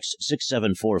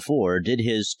 TI/TX6744, did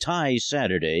his tie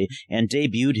Saturday and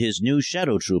debuted his new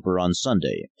Shadow Trooper on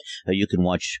Sunday. You can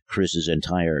watch Chris's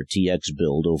entire TX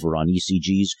build over on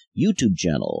ECG's YouTube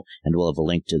channel, and we'll have a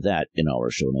link to that in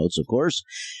our show notes, of course.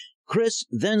 Chris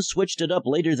then switched it up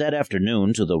later that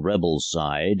afternoon to the Rebels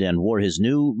side and wore his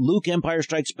new Luke Empire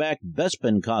Strikes Back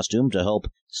Bespin costume to help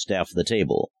staff the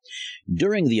table.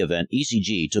 During the event,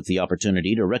 ECG took the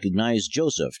opportunity to recognize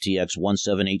Joseph,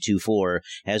 TX17824,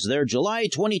 as their July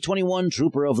 2021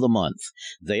 Trooper of the Month.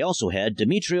 They also had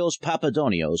Demetrios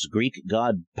Papadonios, Greek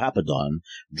god Papadon,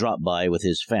 drop by with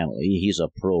his family. He's a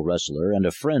pro wrestler and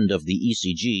a friend of the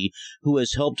ECG who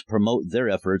has helped promote their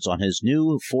efforts on his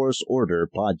new Force Order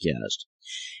podcast.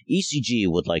 ECG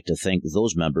would like to thank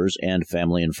those members and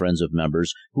family and friends of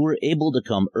members who were able to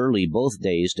come early both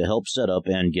days to help set up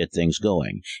and get things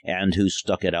going, and who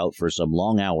stuck it out for some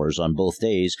long hours on both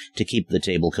days to keep the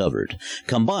table covered.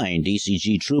 Combined,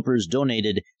 ECG troopers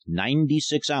donated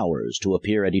 96 hours to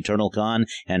appear at EternalCon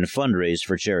and fundraise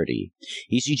for charity.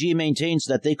 ECG maintains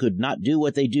that they could not do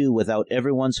what they do without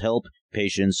everyone's help,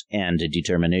 patience, and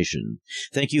determination.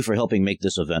 Thank you for helping make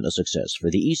this event a success for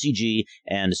the ECG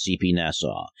and CP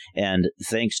Nassau. And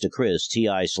thanks to Chris,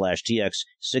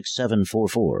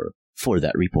 TI/TX6744, for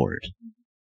that report.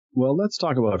 Well, let's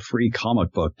talk about Free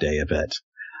Comic Book Day a bit.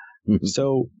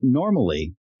 So,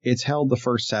 normally, it's held the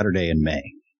first Saturday in May.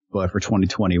 But for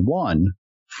 2021,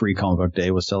 Free Comic Book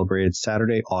Day was celebrated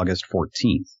Saturday, August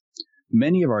 14th.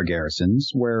 Many of our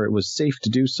garrisons, where it was safe to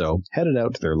do so, headed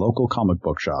out to their local comic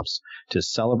book shops to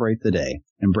celebrate the day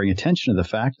and bring attention to the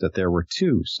fact that there were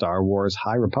 2 Star Wars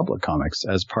High Republic comics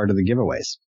as part of the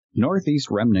giveaways. Northeast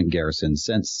Remnant Garrison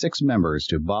sent 6 members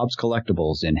to Bob's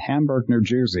Collectibles in Hamburg, New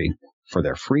Jersey for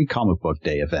their Free Comic Book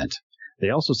Day event. They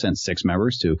also sent 6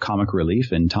 members to Comic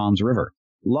Relief in Tom's River.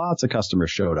 Lots of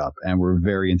customers showed up and were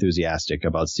very enthusiastic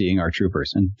about seeing our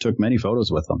troopers and took many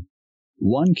photos with them.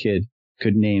 One kid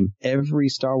could name every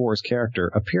Star Wars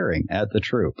character appearing at the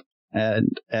troop.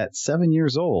 And at 7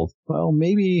 years old, well,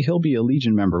 maybe he'll be a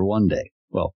Legion member one day.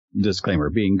 Well,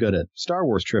 disclaimer, being good at Star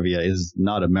Wars trivia is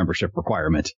not a membership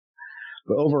requirement.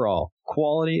 But overall,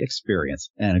 quality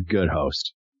experience and a good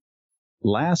host.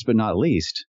 Last but not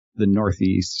least, the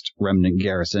Northeast Remnant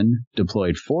Garrison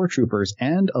deployed 4 troopers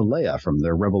and a Leia from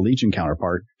their Rebel Legion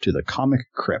counterpart to the Comic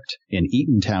Crypt in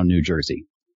Eatontown, New Jersey.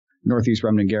 Northeast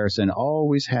Remnant Garrison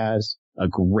always has a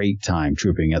great time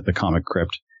trooping at the Comic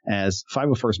Crypt, as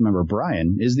 501st member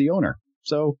Brian is the owner,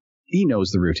 so he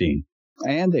knows the routine.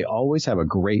 And they always have a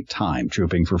great time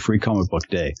trooping for Free Comic Book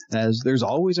Day, as there's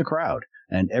always a crowd,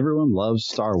 and everyone loves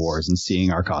Star Wars and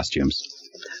seeing our costumes.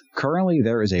 Currently,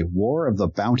 there is a War of the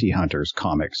Bounty Hunters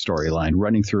comic storyline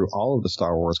running through all of the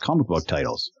Star Wars comic book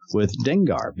titles, with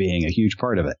Dengar being a huge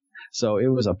part of it. So it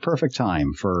was a perfect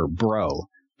time for Bro,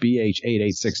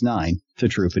 BH8869, to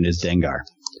troop in his Dengar.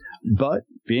 But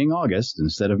being August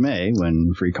instead of May,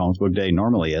 when Free Comic Book Day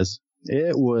normally is,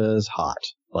 it was hot,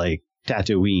 like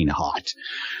Tatooine hot.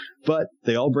 But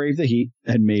they all braved the heat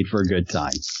and made for a good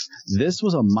time. This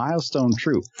was a milestone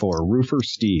troop for Roofer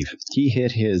Steve. He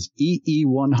hit his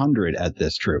EE100 at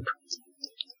this troop.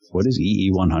 What is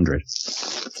EE100?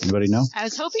 Anybody know? I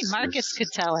was hoping Marcus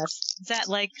could tell us. Is that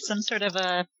like some sort of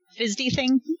a FISD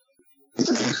thing?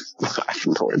 I have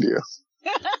no idea.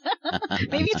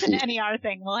 Maybe it's an NER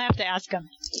thing. We'll have to ask him.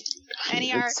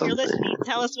 NER, if you're listening,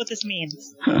 tell us what this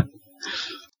means.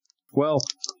 Well,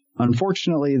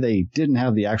 unfortunately, they didn't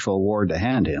have the actual award to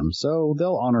hand him, so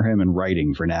they'll honor him in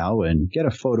writing for now and get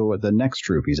a photo at the next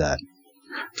troop he's at.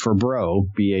 For Bro,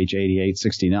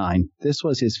 BH8869, this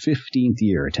was his 15th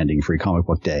year attending Free Comic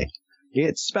Book Day.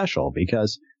 It's special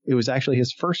because it was actually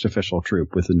his first official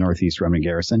troop with the Northeast Remnant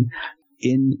Garrison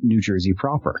in New Jersey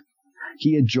proper.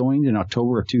 He had joined in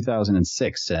October of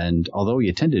 2006, and although he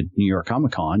attended New York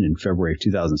Comic Con in February of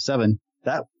 2007,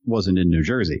 that wasn't in New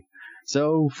Jersey.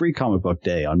 So Free Comic Book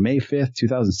Day on May 5th,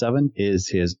 2007 is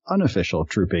his unofficial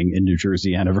trooping in New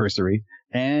Jersey anniversary,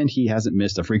 and he hasn't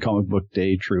missed a Free Comic Book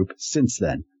Day troop since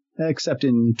then, except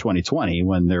in 2020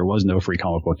 when there was no Free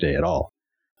Comic Book Day at all.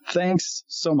 Thanks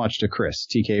so much to Chris,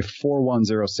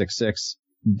 TK41066,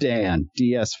 Dan,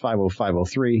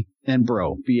 DS50503, and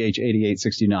Bro,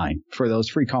 BH8869, for those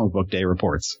Free Comic Book Day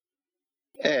reports.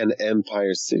 And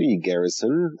Empire City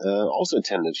Garrison also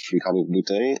attended Free Comic Book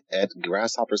Day at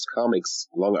Grasshoppers Comics,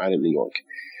 Long Island, New York.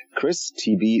 Chris,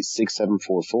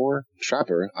 TB6744,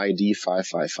 Trapper, ID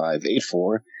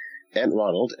 55584, and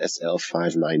Ronald,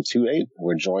 SL5928,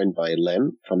 were joined by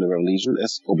Len from the Rebel Legion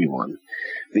as Obi-Wan.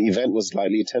 The event was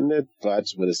lightly attended, but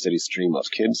with a steady stream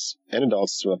of kids and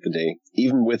adults throughout the day,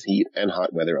 even with heat and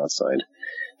hot weather outside.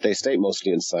 They stayed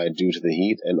mostly inside due to the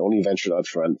heat and only ventured out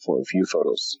front for a few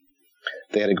photos.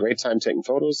 They had a great time taking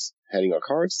photos, handing out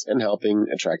cards, and helping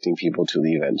attracting people to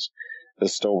the event. The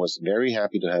store was very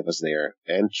happy to have us there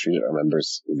and treated our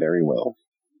members very well.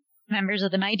 Members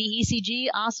of the mighty ECG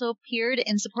also appeared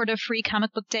in support of Free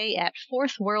Comic Book Day at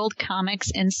Fourth World Comics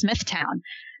in Smithtown.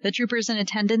 The troopers in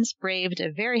attendance braved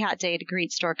a very hot day to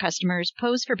greet store customers,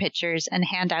 pose for pictures, and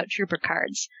hand out trooper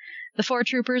cards. The 4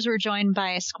 troopers were joined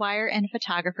by Esquire and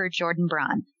photographer Jordan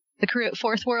Braun. The crew at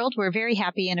Fourth World were very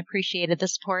happy and appreciated the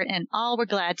support, and all were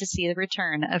glad to see the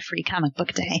return of Free Comic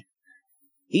Book Day.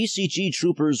 ECG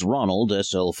troopers Ronald,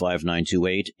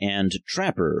 SL5928, and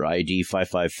Trapper, ID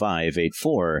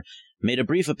 55584, made a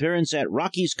brief appearance at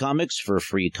Rocky's Comics for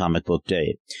Free Comic Book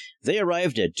Day. They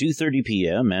arrived at 2:30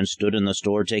 p.m. and stood in the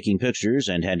store taking pictures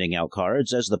and handing out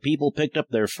cards as the people picked up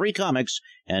their free comics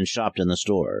and shopped in the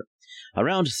store.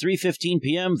 Around 3:15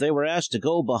 p.m., they were asked to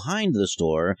go behind the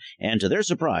store, and to their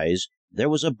surprise, there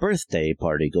was a birthday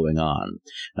party going on.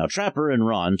 Now, Trapper and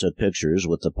Ron took pictures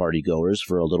with the party-goers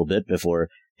for a little bit before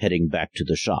heading back to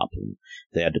the shop.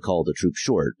 They had to call the troop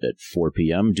short at 4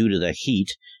 p.m. due to the heat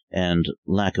and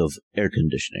lack of air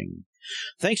conditioning.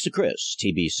 Thanks to Chris,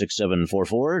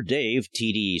 TB6744, Dave,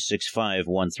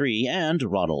 TD6513, and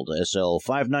Ronald,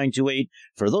 SL5928,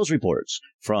 for those reports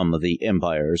from the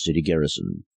Empire City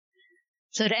Garrison.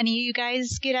 So did any of you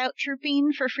guys get out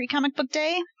trooping for Free Comic Book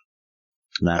Day?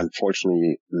 Nah.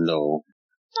 Unfortunately, no.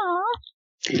 Aw.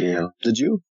 Yeah. Did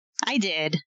you? I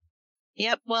did.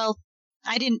 Yep, well,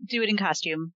 I didn't do it in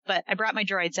costume, but I brought my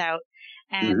droids out,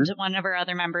 and one of our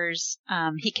other members,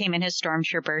 he came in his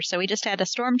Stormtrooper, so we just had a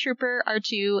Stormtrooper,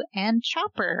 R2, and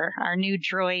Chopper, our new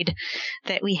droid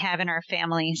that we have in our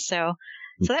family, so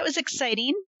that was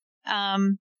exciting.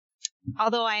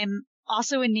 Although I'm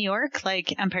also in New York,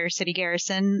 like Empire City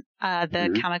Garrison,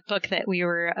 the comic book that we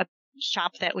were,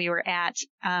 shop that we were at,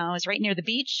 was right near the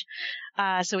beach,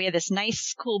 so we had this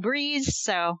nice cool breeze,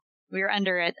 so we were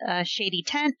under a shady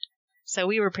tent, so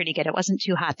we were pretty good. It wasn't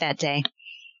too hot that day.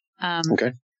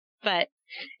 Okay. But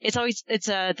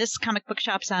this comic book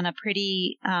shop's on a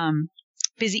pretty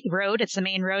busy road. It's the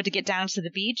main road to get down to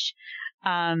the beach.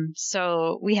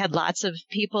 So we had lots of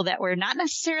people that were not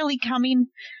necessarily coming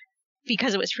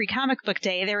because it was Free Comic Book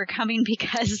Day. They were coming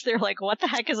because they're like, what the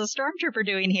heck is a Stormtrooper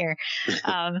doing here?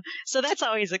 So that's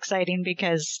always exciting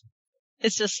because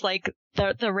it's just like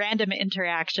the random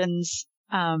interactions.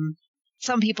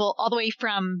 Some people all the way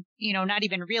from, not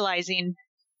even realizing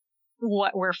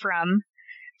what we're from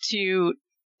to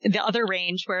the other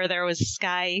range where there was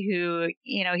Sky who,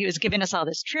 he was giving us all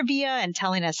this trivia and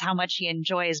telling us how much he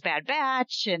enjoys Bad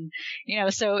Batch. And,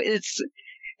 so it's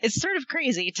sort of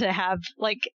crazy to have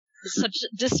like such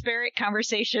disparate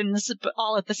conversations, but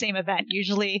all at the same event.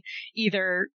 Usually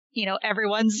either,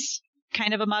 everyone's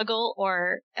kind of a muggle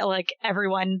or like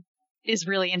everyone is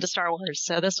really into Star Wars.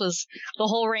 So this was the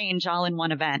whole range all in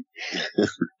one event.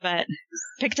 But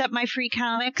picked up my free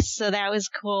comics, so that was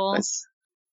cool. Nice.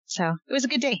 So it was a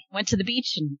good day. Went to the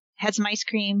beach and had some ice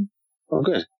cream. Oh,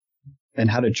 good. And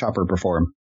how did Chopper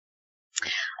perform?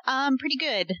 Pretty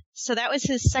good. So that was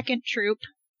his second troop.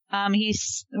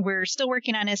 We're still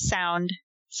working on his sound,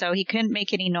 so he couldn't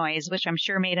make any noise, which I'm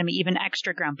sure made him even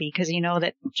extra grumpy because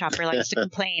that Chopper likes to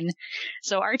complain.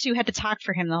 So R2 had to talk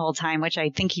for him the whole time, which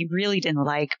I think he really didn't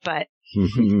like, but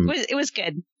it was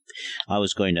good. I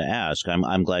was going to ask,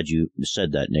 I'm glad you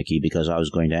said that, Nikki, because I was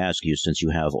going to ask you, since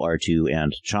you have R2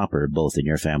 and Chopper both in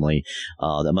your family,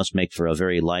 that must make for a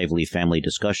very lively family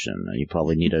discussion. You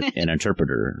probably need an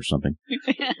interpreter or something.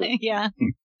 Yeah.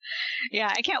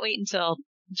 Yeah, I can't wait until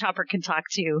Chopper can talk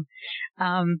too.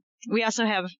 We also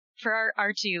have, for our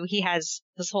R2, he has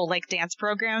this whole like dance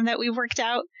program that we've worked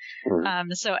out.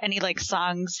 So any like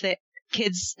songs that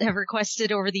kids have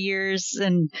requested over the years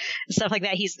and stuff like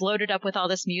that, he's loaded up with all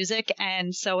this music.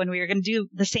 And so when we were going to do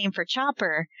the same for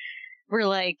Chopper, we're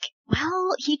like,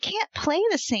 well, he can't play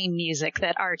the same music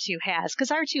that R2 has, because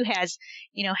R2 has,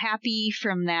 Happy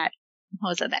from that, what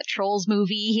was it, that Trolls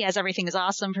movie. He has Everything is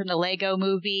Awesome from the Lego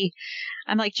movie.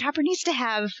 I'm like, Chopper needs to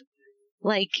have,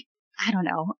 like, I don't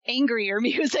know, angrier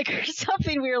music or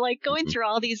something. We were like going through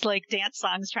all these like dance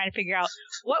songs trying to figure out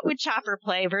what would Chopper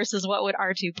play versus what would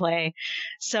R2 play.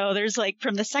 So there's like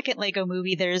from the second Lego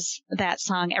movie, there's that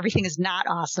song, Everything is Not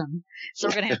Awesome. So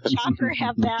we're going to have Chopper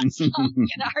have that song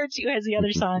and R2 has the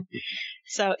other song.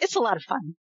 So it's a lot of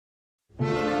fun.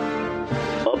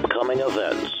 Upcoming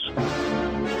events.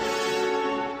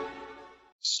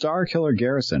 Starkiller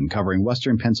Garrison, covering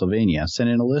Western Pennsylvania, sent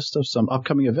in a list of some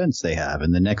upcoming events they have in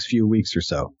the next few weeks or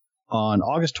so. On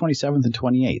August 27th and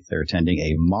 28th, they're attending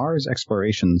a Mars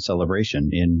exploration celebration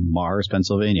in Mars,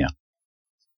 Pennsylvania.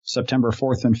 September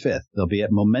 4th and 5th, they'll be at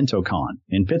MomentoCon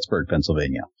in Pittsburgh,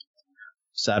 Pennsylvania.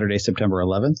 Saturday, September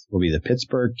 11th, will be the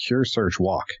Pittsburgh Cure Search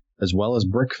Walk, as well as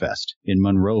Brickfest in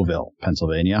Monroeville,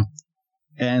 Pennsylvania.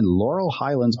 And Laurel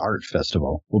Highlands Art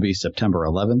Festival will be September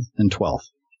 11th and 12th.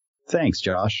 Thanks,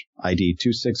 Josh, ID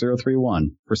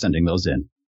 26031, for sending those in.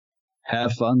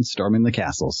 Have fun storming the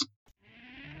castles.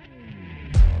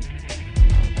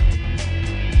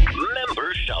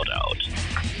 Member Shoutout.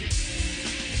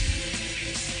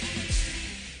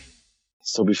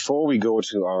 So before we go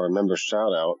to our member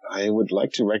shoutout, I would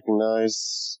like to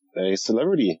recognize a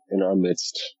celebrity in our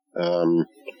midst.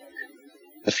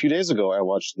 A few days ago, I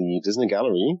watched the Disney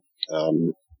Gallery,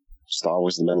 Star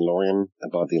Wars The Mandalorian,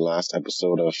 about the last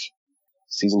episode of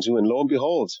Season 2, and lo and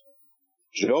behold,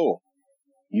 Joe,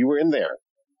 you were in there.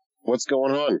 What's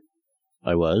going on?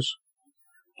 I was.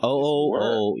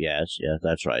 Oh, yes,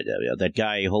 that's right. Yeah, that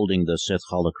guy holding the Sith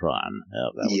holocron.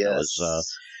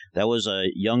 That was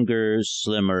a younger,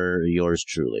 slimmer, yours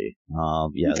truly.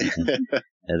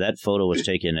 That photo was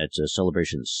taken at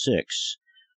Celebration 6.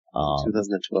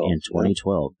 2012. In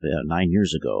 2012, 9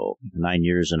 years ago. 9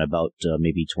 years and about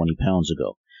maybe 20 pounds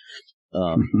ago.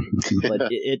 But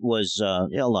it was a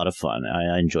lot of fun.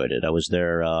 I enjoyed it. I was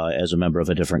there as a member of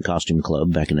a different costume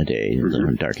club back in the day,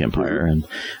 the Dark Empire, and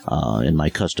in my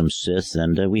custom Sith,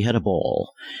 and we had a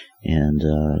ball. And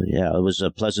it was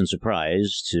a pleasant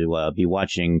surprise to be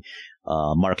watching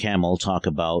Mark Hamill talk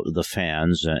about the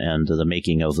fans and the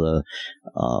making of the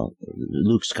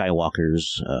Luke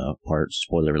Skywalker's part,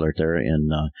 spoiler alert there, in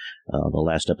the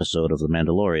last episode of The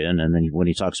Mandalorian. And then when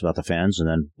he talks about the fans, and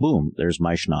then boom, there's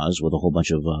my schnoz with a whole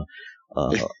bunch of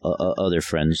other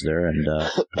friends there. And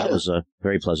that was a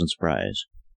very pleasant surprise.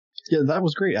 Yeah, that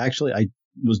was great. Actually, I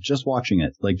was just watching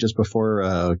it, like just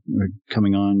before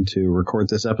coming on to record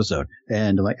this episode.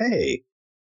 And I'm like, hey,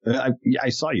 I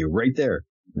saw you right there.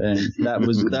 And that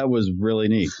was really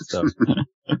neat.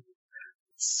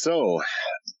 So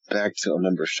back to a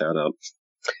member shout out.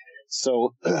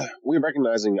 So we're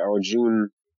recognizing our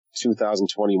June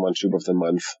 2021 Trooper of the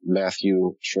Month,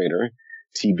 Matthew Schrader,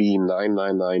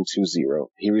 TB99920.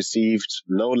 He received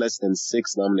no less than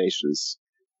 6 nominations.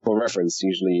 For reference,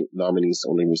 usually nominees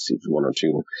only receive 1 or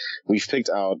 2. We've picked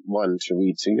out 1 to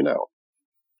read to you now.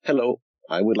 Hello.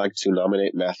 I would like to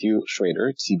nominate Matthew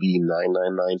Schrader,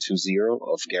 TB99920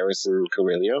 of Garrison,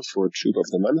 Karelia, for Troop of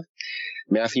the Month.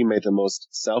 Matthew made the most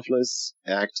selfless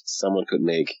act someone could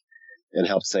make and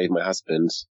helped save my husband,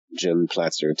 Jim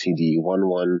Platzer,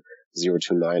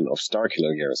 TD11029 of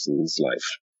Starkiller Garrison's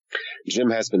life. Jim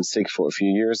has been sick for a few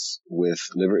years with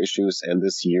liver issues, and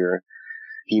this year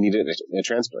he needed a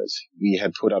transplant. We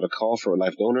had put out a call for a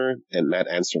live donor, and Matt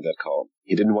answered that call.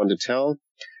 He didn't want to tell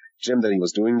Jim that he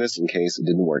was doing this in case it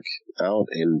didn't work out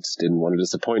and didn't want to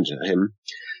disappoint him,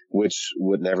 which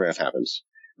would never have happened.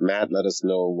 Matt let us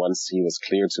know once he was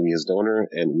cleared to be his donor,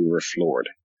 and we were floored.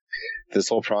 This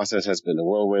whole process has been a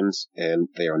whirlwind, and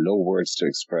there are no words to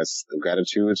express the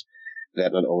gratitude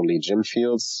that not only Jim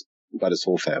feels, but his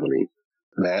whole family.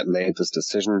 Matt made this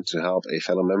decision to help a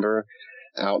fellow member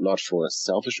out not for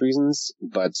selfish reasons,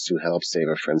 but to help save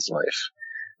a friend's life.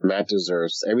 Matt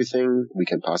deserves everything we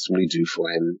can possibly do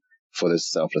for him for this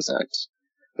selfless act.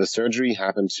 The surgery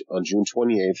happened on June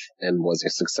 28th and was a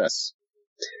success.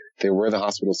 They were the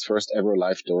hospital's first ever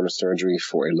life donor surgery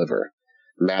for a liver.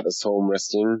 Matt is home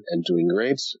resting and doing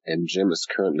great, and Jim is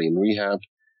currently in rehab,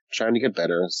 trying to get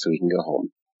better so he can go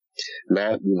home.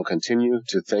 Matt, we will continue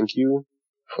to thank you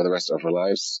for the rest of our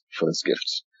lives for this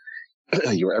gift.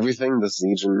 You're everything this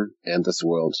Legion and this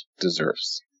world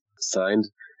deserves. Signed,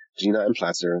 Gina M.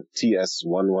 Platzer,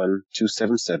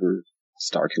 TS11277,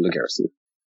 Starkiller Garrison.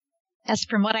 As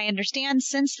from what I understand,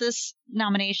 since this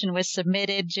nomination was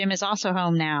submitted, Jim is also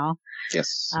home now.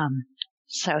 Yes.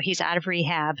 So he's out of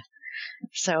rehab.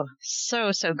 So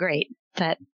great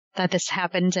that this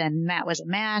happened and Matt was a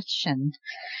match and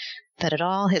that it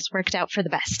all has worked out for the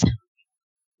best.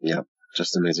 Yeah,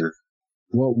 just amazing.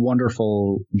 What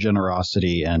wonderful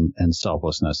generosity and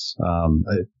selflessness.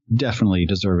 Definitely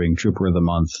deserving Trooper of the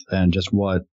Month, and just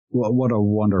what a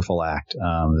wonderful act.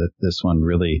 That this one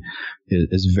really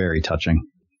is very touching.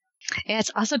 Yeah,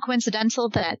 it's also coincidental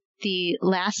that the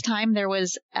last time there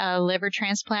was a liver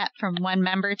transplant from one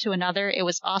member to another, it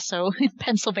was also in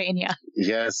Pennsylvania.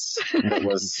 Yes, that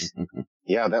was.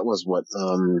 Yeah, that was what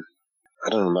I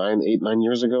don't know, 9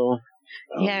 years ago.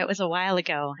 Yeah, it was a while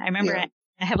ago. I remember. Yeah.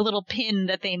 I have a little pin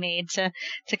that they made to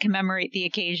commemorate the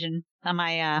occasion on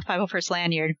my 501st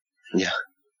lanyard. Yeah.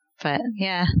 But,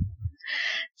 yeah.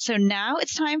 So now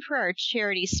it's time for our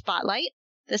charity spotlight.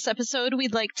 This episode,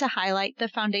 we'd like to highlight the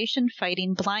Foundation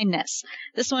Fighting Blindness.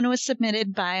 This one was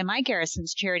submitted by my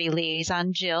Garrison's charity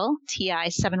liaison, Jill,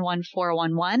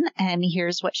 TI71411, and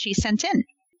here's what she sent in.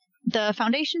 The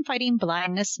Foundation Fighting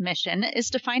Blindness mission is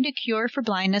to find a cure for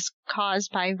blindness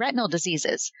caused by retinal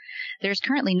diseases. There's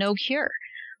currently no cure.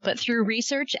 But through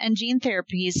research and gene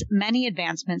therapies, many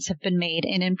advancements have been made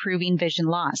in improving vision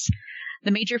loss. The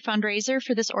major fundraiser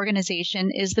for this organization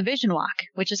is the Vision Walk,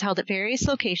 which is held at various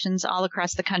locations all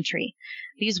across the country.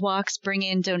 These walks bring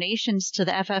in donations to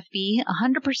the FFB,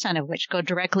 100% of which go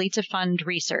directly to fund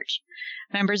research.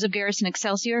 Members of Garrison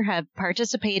Excelsior have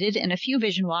participated in a few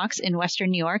Vision Walks in Western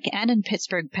New York and in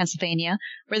Pittsburgh, Pennsylvania,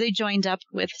 where they joined up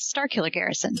with Starkiller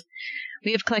Garrison.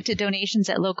 We have collected donations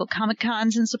at local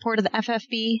Comic-Cons in support of the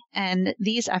FFB, and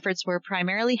these efforts were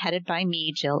primarily headed by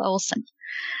me, Jill Olson.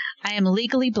 I am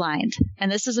legally blind,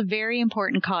 and this is a very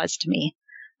important cause to me.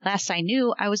 Last I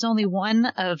knew, I was only one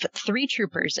of 3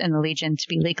 troopers in the Legion to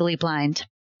be legally blind.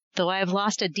 Though I have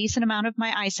lost a decent amount of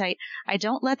my eyesight, I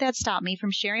don't let that stop me from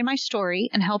sharing my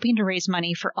story and helping to raise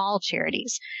money for all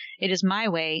charities. It is my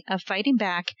way of fighting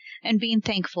back and being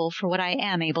thankful for what I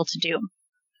am able to do.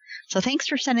 So thanks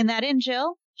for sending that in,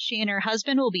 Jill. She and her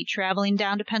husband will be traveling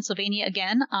down to Pennsylvania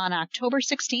again on October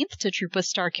 16th to troop with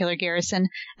Starkiller Garrison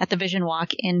at the Vision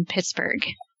Walk in Pittsburgh.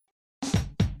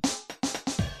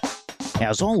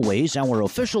 As always, our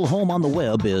official home on the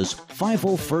web is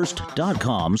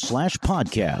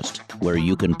 501st.com/podcast, where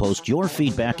you can post your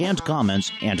feedback and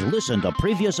comments and listen to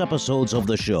previous episodes of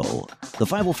the show. The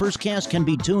 501st Cast can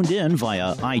be tuned in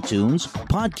via iTunes,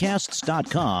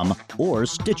 podcasts.com, or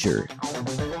Stitcher.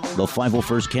 The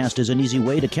 501st Cast is an easy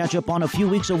way to catch up on a few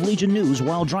weeks of Legion news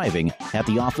while driving, at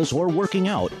the office, or working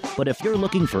out. But if you're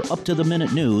looking for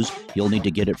up-to-the-minute news, you'll need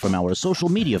to get it from our social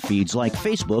media feeds like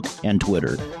Facebook and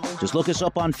Twitter. Just look us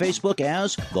up on Facebook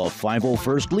as The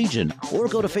 501st Legion, or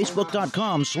go to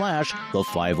facebook.com/The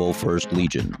 501st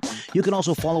Legion. You can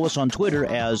also follow us on Twitter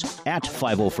as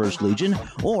 @501st Legion,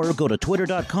 or go to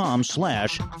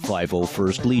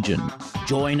twitter.com/501st Legion.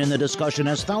 Join in the discussion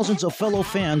as thousands of fellow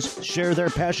fans share their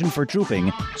passion for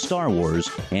trooping, Star Wars,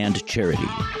 and charity.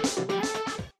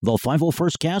 The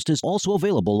 501st Cast is also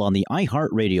available on the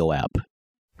iHeartRadio app.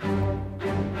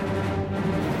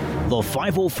 The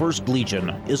 501st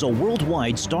Legion is a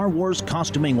worldwide Star Wars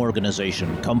costuming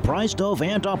organization comprised of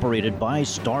and operated by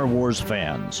Star Wars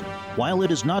fans. While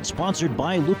it is not sponsored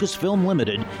by Lucasfilm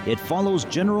Limited, it follows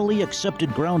generally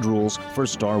accepted ground rules for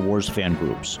Star Wars fan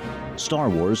groups. Star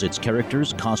Wars, its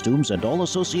characters, costumes, and all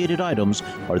associated items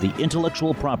are the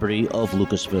intellectual property of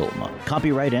Lucasfilm.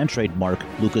 Copyright and trademark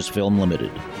Lucasfilm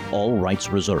Limited. All rights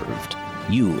reserved.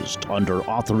 Used under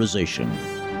authorization.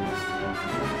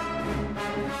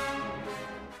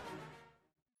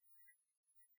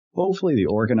 Hopefully the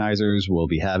organizers will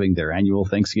be having their annual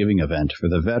Thanksgiving event for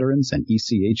the veterans, and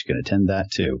ECH can attend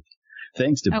that too.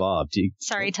 Thanks to Bob.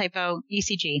 Sorry, typo.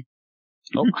 ECG.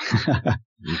 Oh,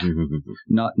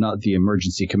 not the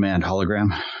emergency command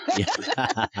hologram.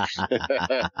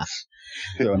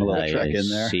 Throwing a little trick in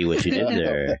there. See what you did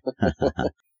there.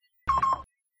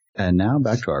 And now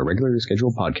back to our regular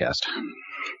scheduled podcast.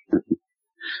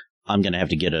 I'm going to have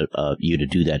to get you to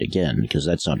do that again, because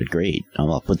that sounded great.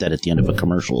 I'll put that at the end of a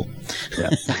commercial.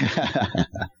 Yeah.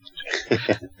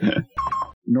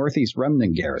 Northeast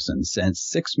Remnant Garrison sent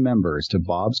 6 members to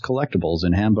Bob's Collectibles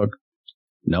in Handbook.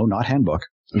 No, not Handbook.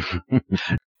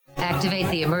 Activate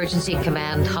the emergency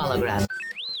command hologram.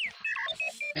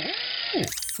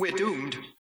 We're doomed.